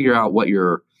got to figure out what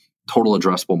your total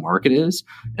addressable market is.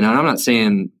 And I'm not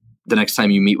saying the next time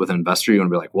you meet with an investor, you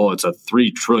want to be like, well, it's a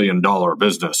 $3 trillion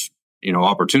business,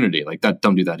 opportunity. Like that,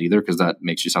 don't do that either, because that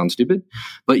makes you sound stupid.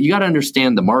 But you got to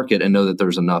understand the market and know that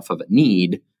there's enough of a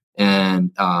need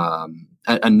and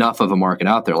enough of a market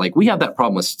out there. Like we have that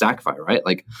problem with Stackify, right?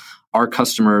 Like our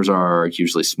customers are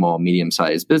usually small,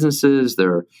 medium-sized businesses.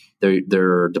 They're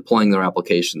deploying their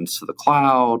applications to the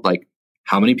cloud. Like,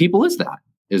 how many people is that?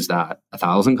 Is that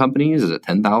 1,000 companies? Is it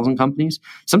 10,000 companies?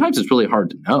 Sometimes it's really hard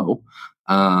to know.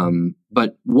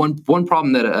 But one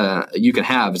problem that you can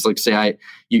have is, like, say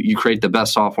you create the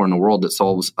best software in the world that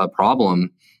solves a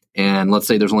problem, and let's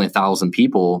say there's only 1,000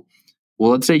 people.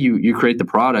 Well, let's say you create the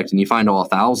product and you find all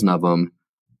 1,000 of them,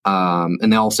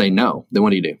 and they all say no. Then what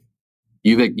do you do?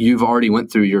 You've already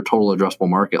went through your total addressable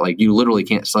market. Like you literally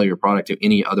can't sell your product to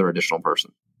any other additional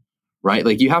person, right?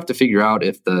 Like you have to figure out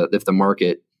if the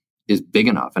market is big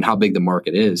enough and how big the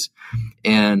market is.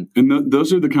 And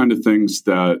those are the kind of things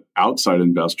that outside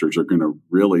investors are going to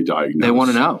really diagnose. They want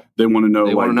to know. They want to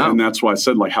know. And that's why I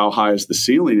said, like, how high is the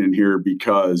ceiling in here?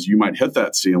 Because you might hit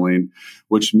that ceiling,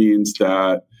 which means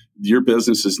that your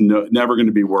business is never going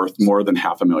to be worth more than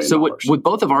 $500,000. So with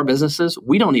both of our businesses,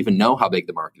 we don't even know how big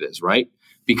the market is, right?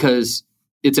 Because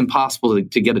it's impossible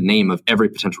to get a name of every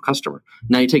potential customer.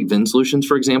 Now you take Vin Solutions,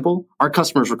 for example. Our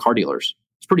customers are car dealers.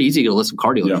 It's pretty easy to get a list of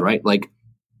car dealers, right? Like,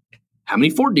 how many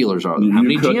Ford dealers are there? How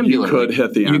many GM dealers? You could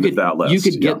hit the end of that list.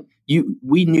 You could get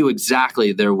we knew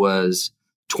exactly there was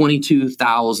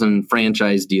 22,000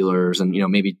 franchise dealers, and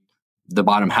maybe the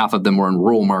bottom half of them were in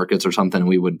rural markets or something, and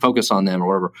we would focus on them or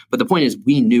whatever. But the point is,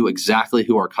 we knew exactly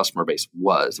who our customer base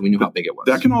was. We knew how big it was.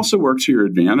 That can also work to your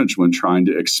advantage when trying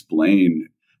to explain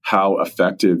how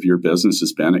effective your business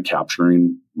has been at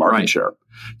capturing market share.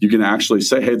 You can actually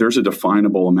say, hey, there's a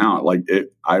definable amount. Like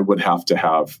I would have to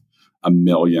have 1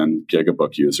 million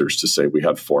Gigabook users to say we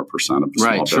had 4% of the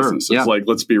small businesses. Yeah. Like,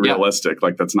 let's be realistic.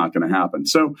 Like, that's not going to happen.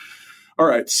 So, all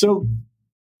right. So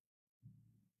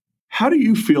How do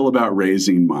you feel about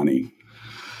raising money?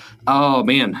 Oh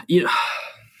man.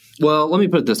 Well, let me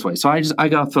put it this way. So I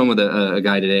got off the phone with a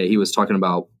guy today. He was talking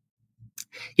about,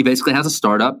 he basically has a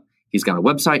startup. He's got a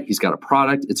website. He's got a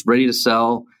product. It's ready to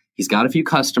sell. He's got a few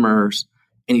customers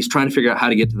and he's trying to figure out how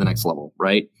to get to the next level.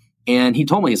 Right. And he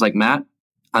told me, he's like, Matt,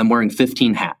 I'm wearing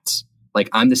 15 hats. Like,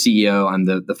 I'm the CEO, I'm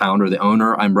the founder, the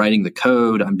owner, I'm writing the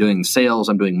code, I'm doing sales,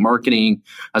 I'm doing marketing.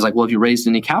 I was like, well, have you raised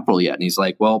any capital yet? And he's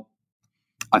like, well,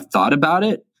 I've thought about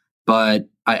it, but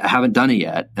I haven't done it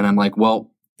yet. And I'm like, well,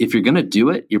 if you're going to do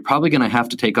it, you're probably going to have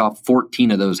to take off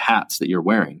 14 of those hats that you're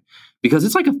wearing because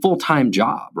it's like a full-time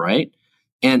job, right?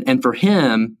 And for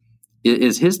him,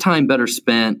 is his time better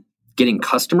spent getting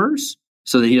customers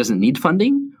so that he doesn't need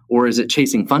funding, or is it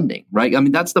chasing funding, right? I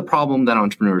mean, that's the problem that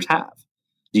entrepreneurs have.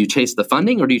 Do you chase the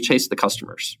funding or do you chase the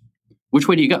customers? Which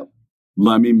way do you go?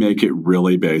 Let me make it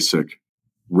really basic.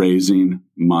 Raising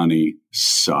money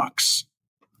sucks.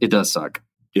 It does suck.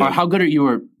 Yeah. How good are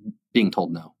you at being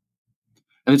told no?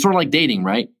 I mean, it's sort of like dating,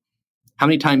 right? How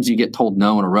many times do you get told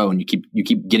no in a row and you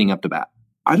keep getting up to bat?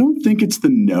 I don't think it's the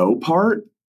no part.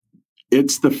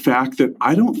 It's the fact that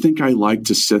I don't think I like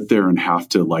to sit there and have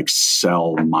to like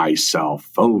sell myself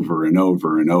over and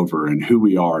over and over and who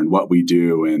we are and what we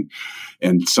do.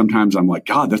 And sometimes I'm like,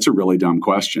 God, that's a really dumb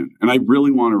question. And I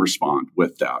really want to respond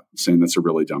with that, saying that's a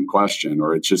really dumb question.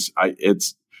 Or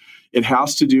it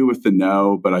has to do with the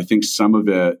no, but I think some of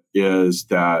it is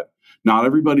that not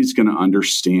everybody's going to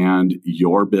understand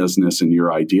your business and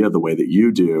your idea the way that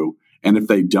you do. And if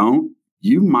they don't,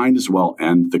 you might as well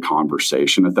end the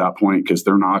conversation at that point because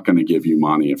they're not going to give you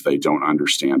money if they don't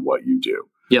understand what you do.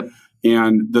 Yep.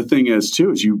 And the thing is, too,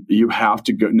 is you have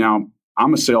to go. Now,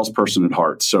 I'm a salesperson at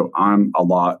heart, so I'm a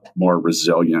lot more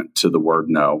resilient to the word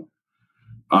no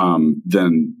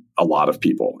than a lot of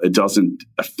people. It doesn't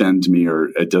offend me or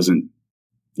it doesn't,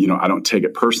 I don't take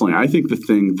it personally. I think the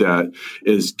thing that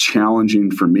is challenging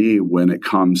for me when it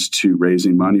comes to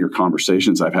raising money or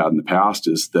conversations I've had in the past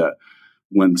is that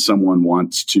when someone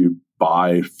wants to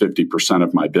buy 50%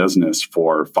 of my business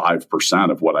for 5%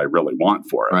 of what I really want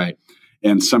for it. Right.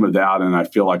 And some of that, and I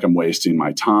feel like I'm wasting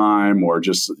my time or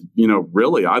just,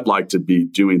 really I'd like to be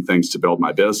doing things to build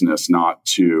my business, not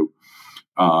to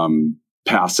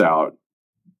pass out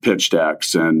pitch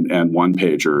decks and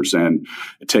one-pagers and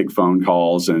take phone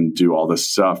calls and do all this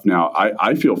stuff. Now,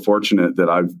 I feel fortunate that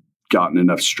I've gotten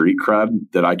enough street cred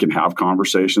that I can have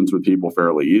conversations with people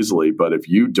fairly easily. But if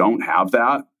you don't have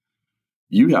that,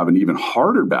 you have an even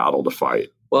harder battle to fight.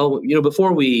 Well,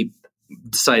 before we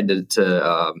decided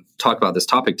to talk about this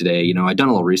topic today, I've done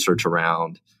a little research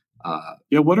around.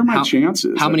 What are my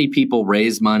chances? How many people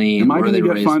raise money? Am I going to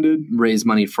get funded? Raise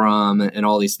money from and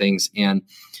all these things. And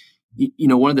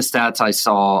one of the stats I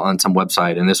saw on some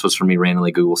website, and this was from me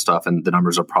randomly Google stuff, and the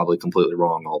numbers are probably completely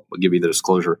wrong. I'll give you the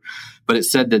disclosure. But it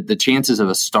said that the chances of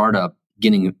a startup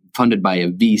getting funded by a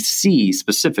VC,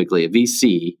 specifically a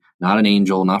VC, not an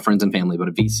angel, not friends and family, but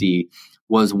a VC,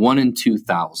 was 1 in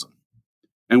 2,000.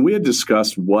 And we had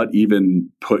discussed what even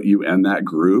put you in that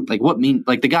group. Like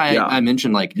the guy I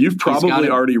mentioned, like you've probably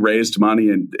already raised money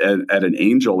at an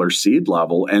angel or seed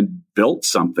level and built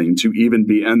something to even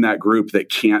be in that group that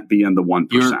can't be in the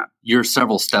 1%. You're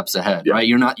several steps ahead, right?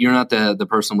 You're not the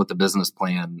person with the business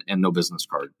plan and no business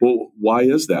card. Well, why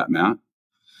is that, Matt?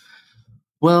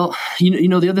 Well,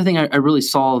 the other thing I really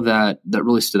saw that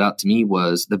really stood out to me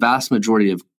was the vast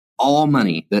majority of all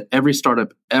money that every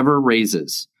startup ever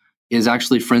raises is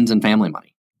actually friends and family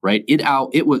money, right?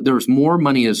 There's more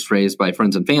money is raised by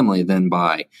friends and family than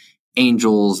by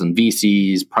angels and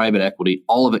VCs, private equity,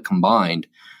 all of it combined.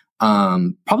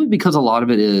 Probably because a lot of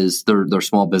it is they're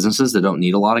small businesses that don't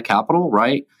need a lot of capital,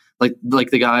 right? Like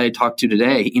the guy I talked to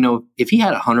today, if he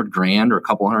had $100,000 or a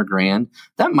couple $100,000,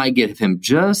 that might get him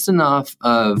just enough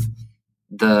of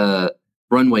the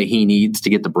runway he needs to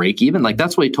get to break even. Like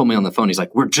that's what he told me on the phone. He's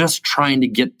like, we're just trying to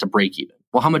get to break even.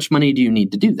 Well, how much money do you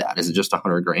need to do that? Is it just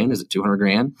 $100,000? Is it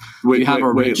 $200,000? Wait.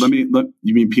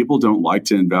 You mean people don't like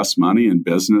to invest money in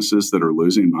businesses that are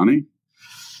losing money?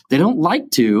 They don't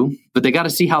like to, but they got to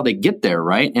see how they get there,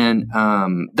 right? And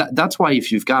that's why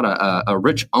if you've got a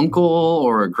rich uncle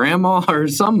or a grandma or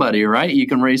somebody, right, you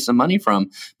can raise some money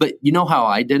from. But you know how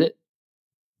I did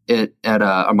it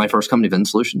at my first company, Vin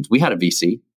Solutions? We had a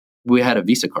VC. We had a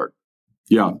Visa card.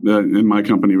 Yeah, and my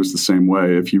company was the same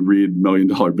way. If you read $1 Million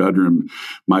Bedroom,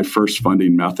 my first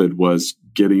funding method was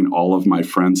getting all of my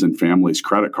friends and family's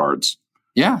credit cards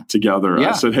together. Yeah.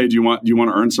 I said, hey, do you want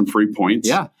to earn some free points?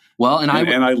 Yeah. Well, and I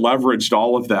leveraged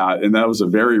all of that, and that was a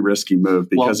very risky move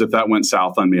because if that went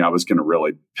south on me, I was going to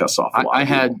really piss off a lot of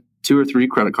people. 2 or 3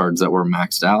 credit cards that were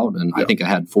maxed out, and I think I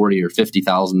had $40,000 or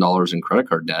 $50,000 in credit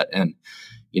card debt. And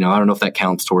I don't know if that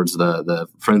counts towards the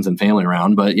friends and family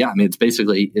round, but yeah, I mean, it's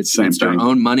basically it's your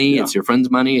own money, it's your friend's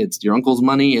money, it's your uncle's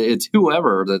money, it's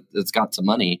whoever that's got some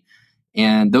money,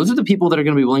 and those are the people that are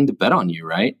going to be willing to bet on you,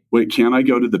 right? Wait, can I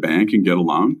go to the bank and get a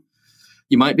loan?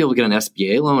 You might be able to get an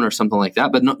SBA loan or something like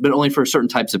that, but only for certain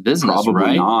types of business,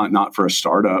 Probably right? Not for a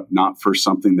startup, not for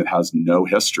something that has no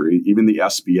history. Even the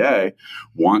SBA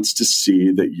wants to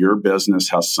see that your business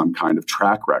has some kind of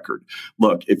track record.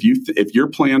 Look, if your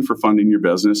plan for funding your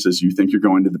business is you think you're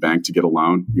going to the bank to get a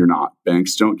loan, you're not.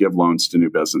 Banks don't give loans to new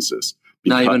businesses.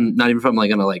 Not even from going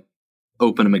to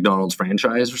open a McDonald's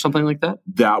franchise or something like that?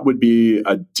 That would be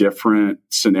a different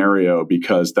scenario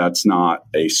because that's not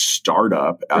a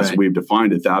startup as we've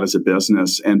defined it. That is a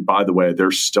business. And by the way,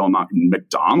 there's still not,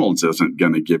 McDonald's isn't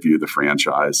going to give you the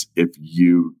franchise if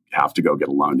you have to go get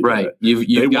a loan to get it.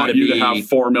 They want you to have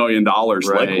 $4 million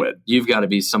liquid. You've got to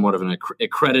be somewhat of an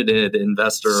accredited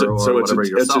investor or whatever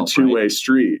yourself. It's a two-way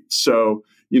street. So,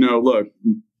 look,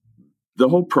 the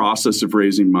whole process of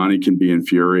raising money can be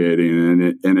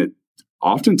infuriating, and it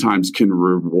oftentimes can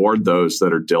reward those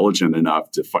that are diligent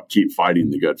enough to keep fighting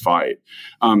the good fight.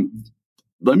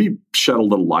 Let me shed a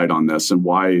little light on this and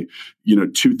why,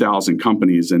 2,000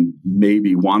 companies and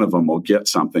maybe one of them will get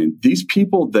something. These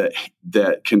people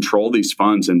that control these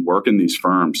funds and work in these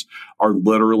firms are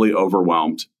literally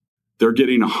overwhelmed. They're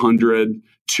getting 100,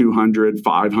 200,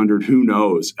 500, who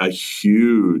knows, a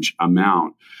huge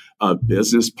amount of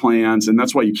business plans. And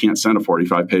that's why you can't send a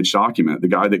 45-page document. The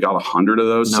guy that got 100 of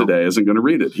those today isn't going to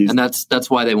read it. And that's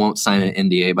why they won't sign an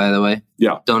NDA, by the way.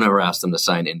 Yeah. Don't ever ask them to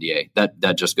sign NDA.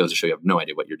 That just goes to show you have no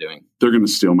idea what you're doing. They're going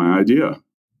to steal my idea.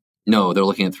 No, they're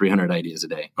looking at 300 ideas a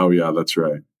day. Oh, yeah, that's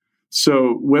right.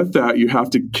 So with that, you have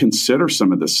to consider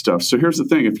some of this stuff. So here's the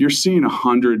thing. If you're seeing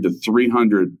 100 to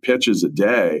 300 pitches a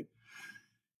day,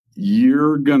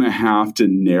 you're going to have to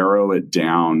narrow it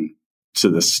down to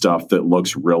the stuff that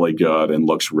looks really good and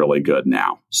looks really good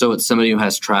now. So it's somebody who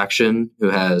has traction, who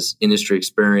has industry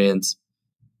experience,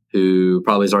 who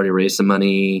probably has already raised some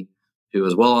money, who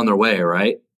is well on their way,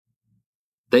 right?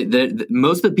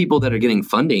 Most of the people that are getting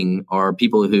funding are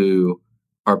people who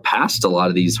are past a lot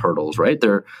of these hurdles, right?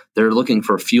 They're looking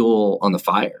for fuel on the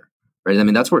fire, right? I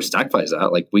mean, that's where StackFi is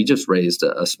at. We just raised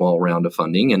a small round of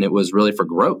funding, and it was really for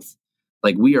growth.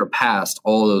 We are past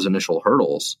all those initial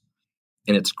hurdles,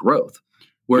 and it's growth.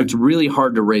 Where it's really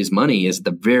hard to raise money is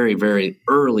the very, very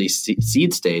early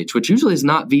seed stage, which usually is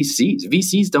not VCs.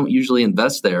 VCs don't usually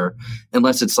invest there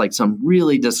unless it's some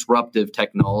really disruptive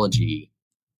technology.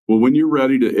 Well, when you're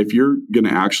ready if you're going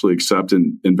to actually accept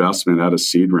an investment at a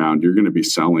seed round, you're going to be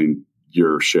selling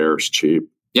your shares cheap.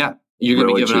 Yeah. You're going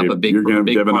to be giving up a big, you're going to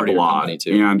be giving up a lot.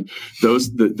 Too. And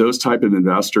those type of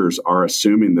investors are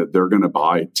assuming that they're going to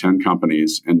buy 10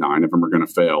 companies and 9 of them are going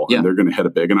to fail. Yeah. And they're going to hit a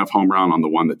big enough home run on the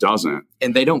one that doesn't.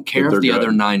 And they don't care if the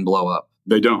other 9 blow up.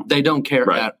 They don't. They don't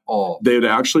care at all. They'd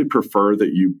actually prefer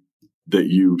that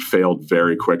you failed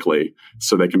very quickly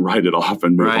so they can write it off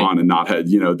and move on and not have,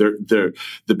 they're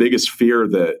the biggest fear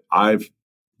that I've,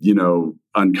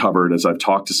 uncovered as I've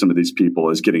talked to some of these people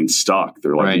is getting stuck.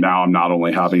 They're now I'm not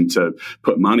only having to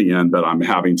put money in, but I'm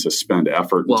having to spend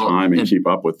effort and time and keep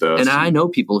up with this. And I know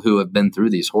people who have been through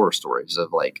these horror stories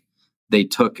of they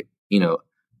took,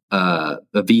 a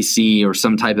VC or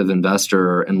some type of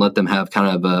investor and let them have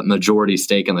kind of a majority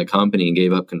stake in the company and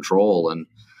gave up control. And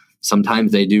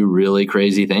sometimes they do really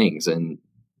crazy things and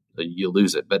you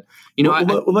lose it. But,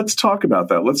 let's talk about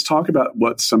that. Let's talk about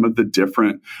what some of the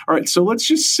different. All right. So let's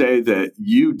just say that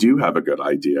you do have a good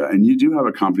idea and you do have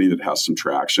a company that has some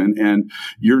traction and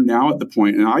you're now at the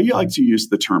point, and I like to use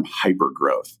the term hyper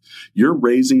growth. You're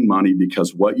raising money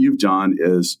because what you've done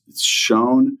is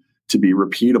shown to be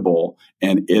repeatable,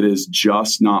 and it is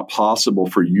just not possible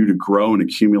for you to grow and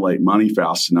accumulate money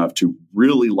fast enough to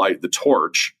really light the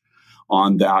torch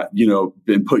on that,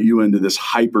 and put you into this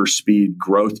hyper speed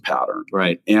growth pattern.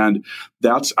 Right. And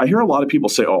I hear a lot of people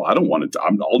say, oh, I don't want to,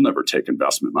 I'll never take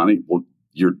investment money. Well,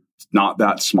 you're not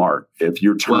that smart if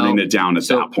you're turning it down at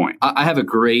that point. I have a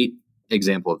great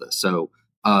example of this. So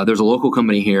there's a local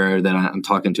company here that I'm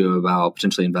talking to about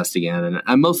potentially investing in. And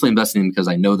I'm mostly investing in because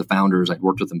I know the founders. I've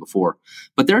worked with them before.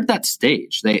 But they're at that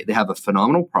stage. They have a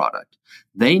phenomenal product.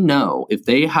 They know if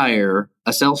they hire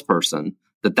a salesperson,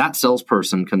 that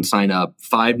salesperson can sign up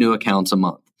 5 new accounts a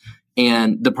month.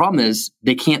 And the problem is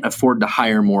they can't afford to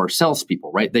hire more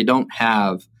salespeople, right? They don't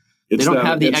have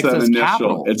the excess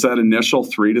capital. It's that initial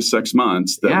 3 to 6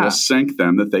 months that will sink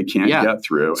them that they can't get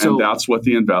through. And that's what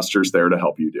the investor's there to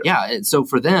help you do. Yeah. So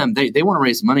for them, they want to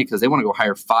raise money because they want to go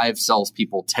hire 5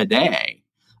 salespeople today.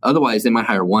 Otherwise, they might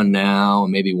hire one now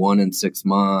and maybe one in 6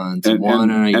 months, one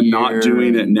in a year. And not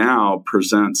doing it now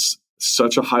presents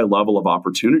such a high level of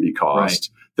opportunity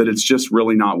cost that it's just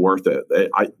really not worth it.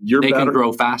 They can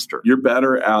grow faster. You're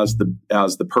better as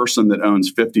the person that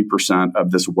owns 50%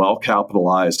 of this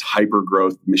well-capitalized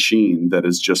hyper-growth machine that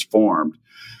is just formed.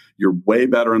 You're way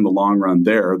better in the long run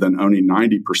there than owning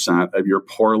 90% of your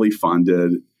poorly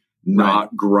funded,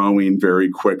 not growing very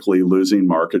quickly, losing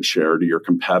market share to your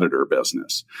competitor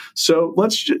business. So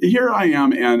here I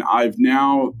am, and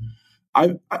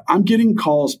I'm getting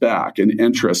calls back and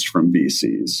interest from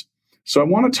VCs. So I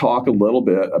want to talk a little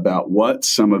bit about what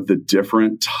some of the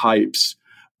different types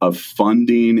of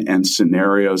funding and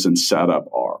scenarios and setup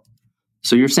are.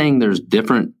 So you're saying there's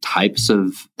different types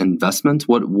of investments?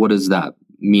 What does that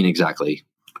mean exactly?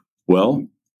 Well,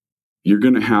 you're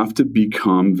going to have to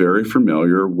become very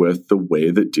familiar with the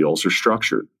way that deals are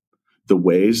structured, the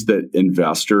ways that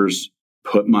investors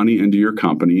put money into your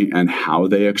company and how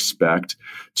they expect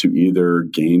to either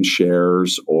gain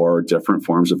shares or different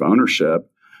forms of ownership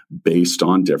based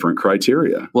on different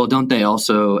criteria. Well, don't they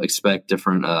also expect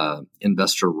different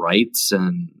investor rights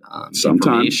and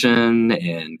information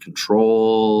and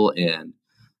control, and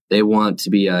they want to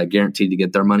be guaranteed to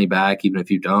get their money back even if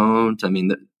you don't? I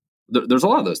mean, there's a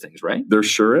lot of those things, right? There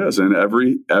sure is. And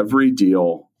every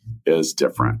deal is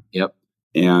different. Yep.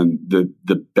 And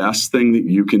the best thing that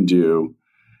you can do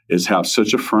is have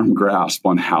such a firm grasp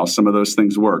on how some of those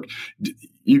things work.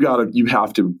 You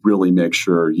have to really make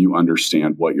sure you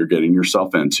understand what you're getting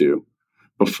yourself into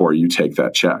before you take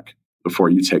that check, before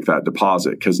you take that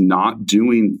deposit, because not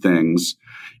doing things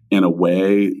in a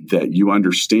way that you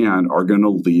understand are going to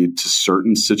lead to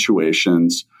certain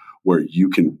situations where you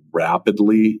can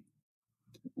rapidly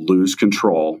lose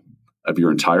control of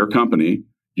your entire company.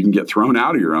 You can get thrown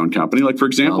out of your own company. Like, for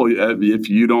example, if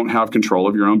you don't have control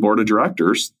of your own board of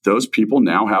directors, those people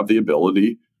now have the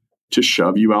ability to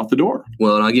shove you out the door.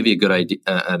 Well, and I'll give you a good idea,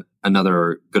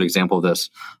 another good example of this.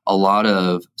 A lot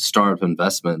of startup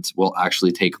investments will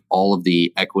actually take all of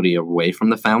the equity away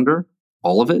from the founder,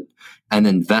 all of it, and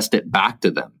invest it back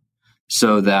to them,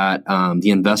 so that the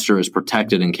investor is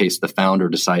protected in case the founder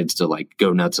decides to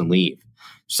go nuts and leave.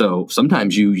 So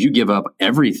sometimes you give up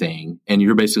everything and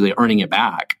you're basically earning it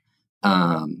back.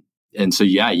 And so,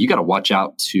 you got to watch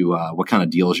out to what kind of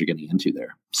deals you're getting into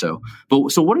there. So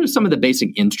what are some of the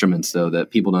basic instruments, though,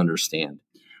 that people don't understand?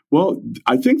 Well,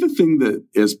 I think the thing that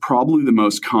is probably the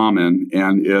most common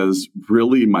and is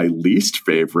really my least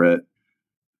favorite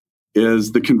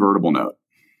is the convertible note.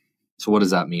 So what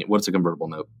does that mean? What's a convertible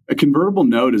note? A convertible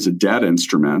note is a debt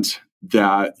instrument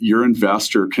that your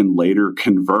investor can later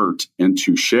convert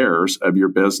into shares of your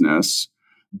business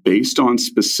based on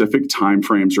specific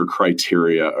timeframes or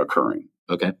criteria occurring.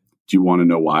 Okay. Do you want to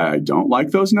know why I don't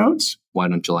like those notes? Why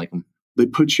don't you like them? They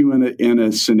put you in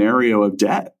a scenario of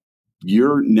debt.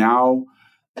 You're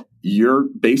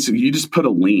basically, you just put a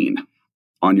lien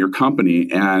on your company,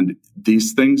 and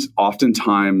these things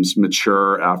oftentimes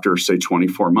mature after, say,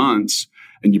 24 months,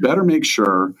 and you better make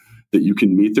sure that you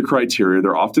can meet the criteria.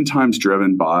 They're oftentimes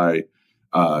driven by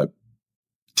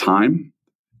time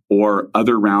or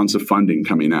other rounds of funding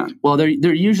coming in. Well, they're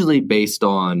usually based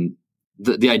on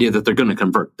the idea that they're going to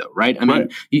convert, though, right? I mean,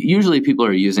 usually people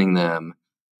are using them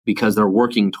because they're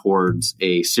working towards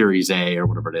a Series A or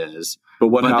whatever it is. But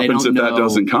what happens if that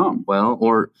doesn't come? Well,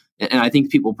 and I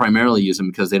think people primarily use them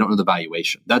because they don't know the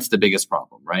valuation. That's the biggest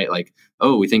problem, right? Like,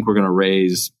 we think we're going to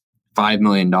raise $5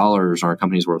 million, our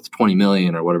company's worth $20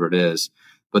 million or whatever it is,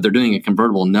 but they're doing a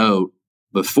convertible note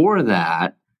before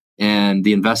that, and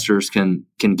the investors can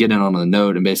get in on the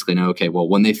note and basically know, okay, well,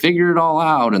 when they figure it all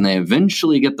out and they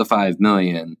eventually get the $5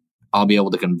 million, I'll be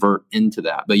able to convert into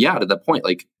that. But to that point,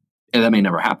 that may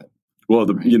never happen. Well,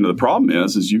 the problem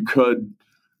is you could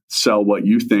sell what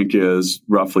you think is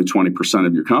roughly 20%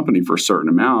 of your company for a certain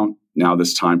amount. Now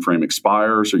this time frame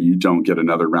expires, or you don't get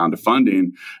another round of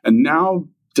funding, and now,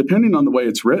 depending on the way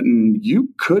it's written, you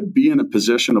could be in a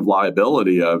position of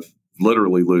liability of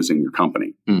literally losing your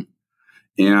company.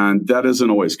 And that isn't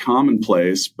always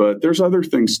commonplace, but there's other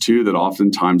things too that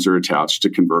oftentimes are attached to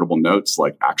convertible notes,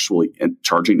 like actually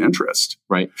charging interest.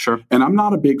 Right, sure. And I'm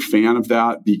not a big fan of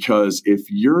that, because if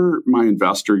you're my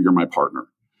investor, you're my partner.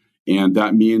 And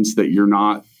that means that you're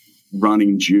not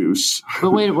running juice.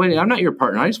 But wait, I'm not your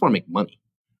partner. I just want to make money.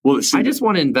 Well, I just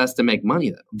want to invest and make money,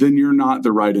 though. Then you're not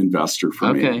the right investor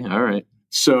for me. Okay, all right.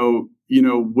 So,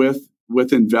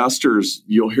 with investors,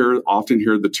 you'll often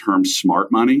hear the term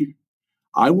smart money.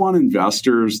 I want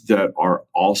investors that are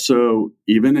also,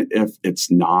 even if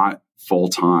it's not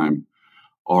full-time,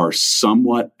 are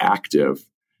somewhat active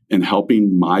in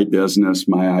helping my business,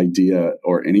 my idea,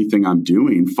 or anything I'm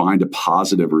doing find a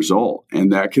positive result.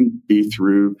 And that can be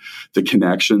through the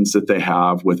connections that they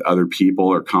have with other people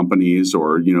or companies,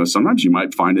 or, sometimes you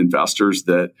might find investors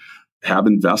that have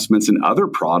investments in other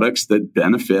products that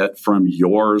benefit from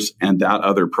yours and that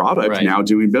other product now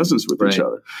doing business with each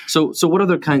other. So what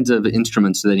other kinds of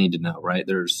instruments do they need to know, right?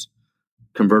 There's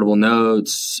convertible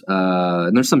notes,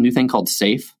 and there's some new thing called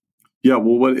SAFE. Yeah,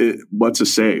 well, what's a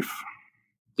SAFE?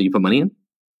 That you put money in?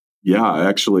 Yeah,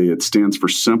 actually, it stands for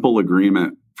Simple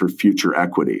Agreement for Future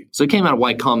Equity. So it came out of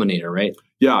Y Combinator, right?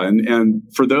 Yeah, and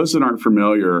for those that aren't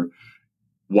familiar,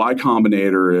 Y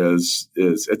Combinator is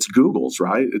it's Google's,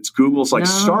 right? It's Google's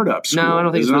startup school. No, I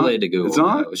don't think it's related to Google. It's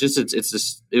not. No, it's just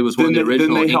it was one of the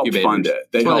original incubators. Helped fund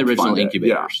it. They one of the helped original fund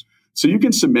incubators. It. Yeah. So you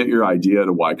can submit your idea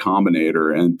to Y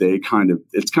Combinator, and it's kind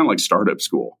of like startup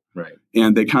school, right?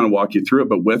 And they kind of walk you through it.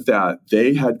 But with that,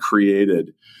 they had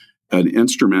created an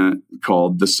instrument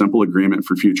called the Simple Agreement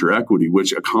for Future Equity,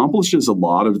 which accomplishes a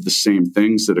lot of the same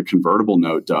things that a convertible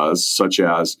note does, such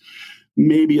as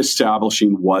maybe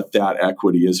establishing what that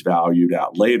equity is valued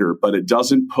at later, but it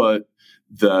doesn't put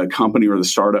the company or the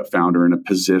startup founder in a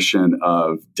position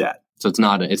of debt. So it's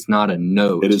not a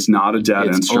note. It is not a debt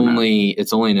instrument.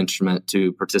 It's only an instrument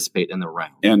to participate in the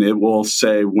round. And it will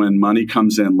say when money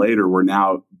comes in later, we're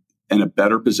now in a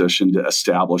better position to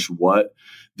establish what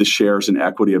the shares and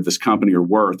equity of this company are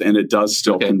worth. And it does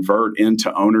still convert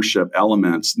into ownership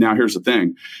elements. Now, here's the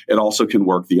thing. It also can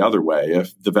work the other way.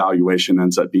 If the valuation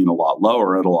ends up being a lot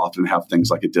lower, it'll often have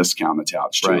things like a discount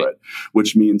attached to it,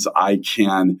 which means I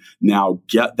can now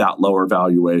get that lower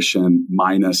valuation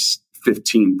minus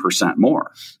 15%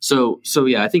 more. So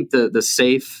yeah, I think the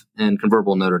SAFE and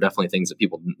convertible note are definitely things that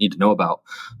people need to know about.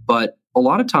 But a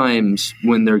lot of times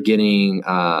when they're getting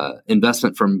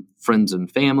investment from friends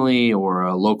and family or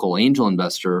a local angel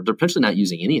investor, they're potentially not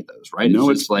using any of those, right? No,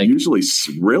 it's like usually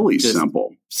really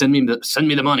simple. Send me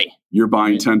the money. You're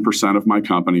buying 10% of my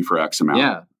company for X amount.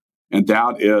 Yeah. And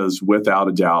that is without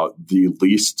a doubt the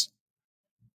least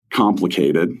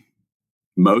complicated,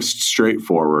 most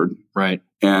straightforward, right,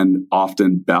 and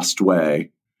often best way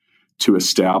to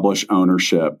establish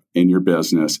ownership in your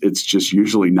business. It's just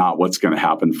usually not what's going to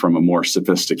happen from a more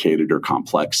sophisticated or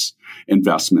complex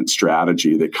investment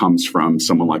strategy that comes from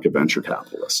someone like a venture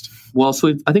capitalist. Well,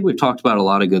 so I think we've talked about a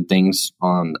lot of good things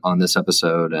on this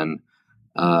episode, and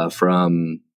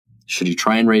from should you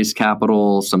try and raise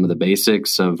capital, some of the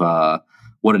basics of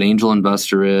what an angel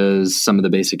investor is, some of the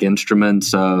basic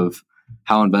instruments of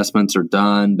how investments are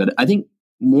done. But I think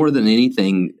more than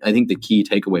anything, I think the key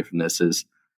takeaway from this is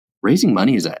raising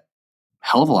money is a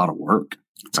hell of a lot of work.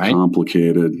 It's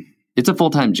complicated. It's a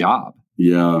full-time job.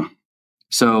 Yeah.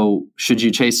 So should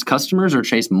you chase customers or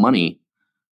chase money?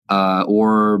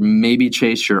 Or maybe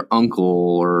chase your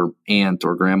uncle or aunt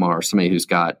or grandma or somebody who's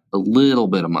got a little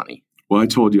bit of money? Well, I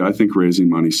told you, I think raising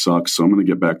money sucks. So I'm going to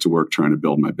get back to work trying to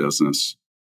build my business.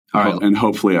 All right. And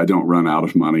hopefully I don't run out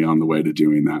of money on the way to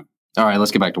doing that. All right,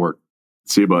 let's get back to work.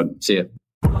 See you, bud. See you.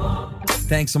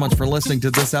 Thanks so much for listening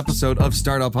to this episode of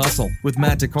Startup Hustle with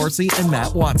Matt DeCoursey and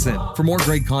Matt Watson. For more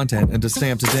great content and to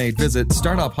stay up to date, visit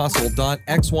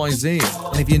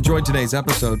startuphustle.xyz. And if you enjoyed today's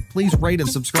episode, please rate and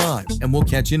subscribe. And we'll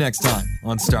catch you next time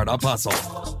on Startup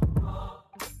Hustle.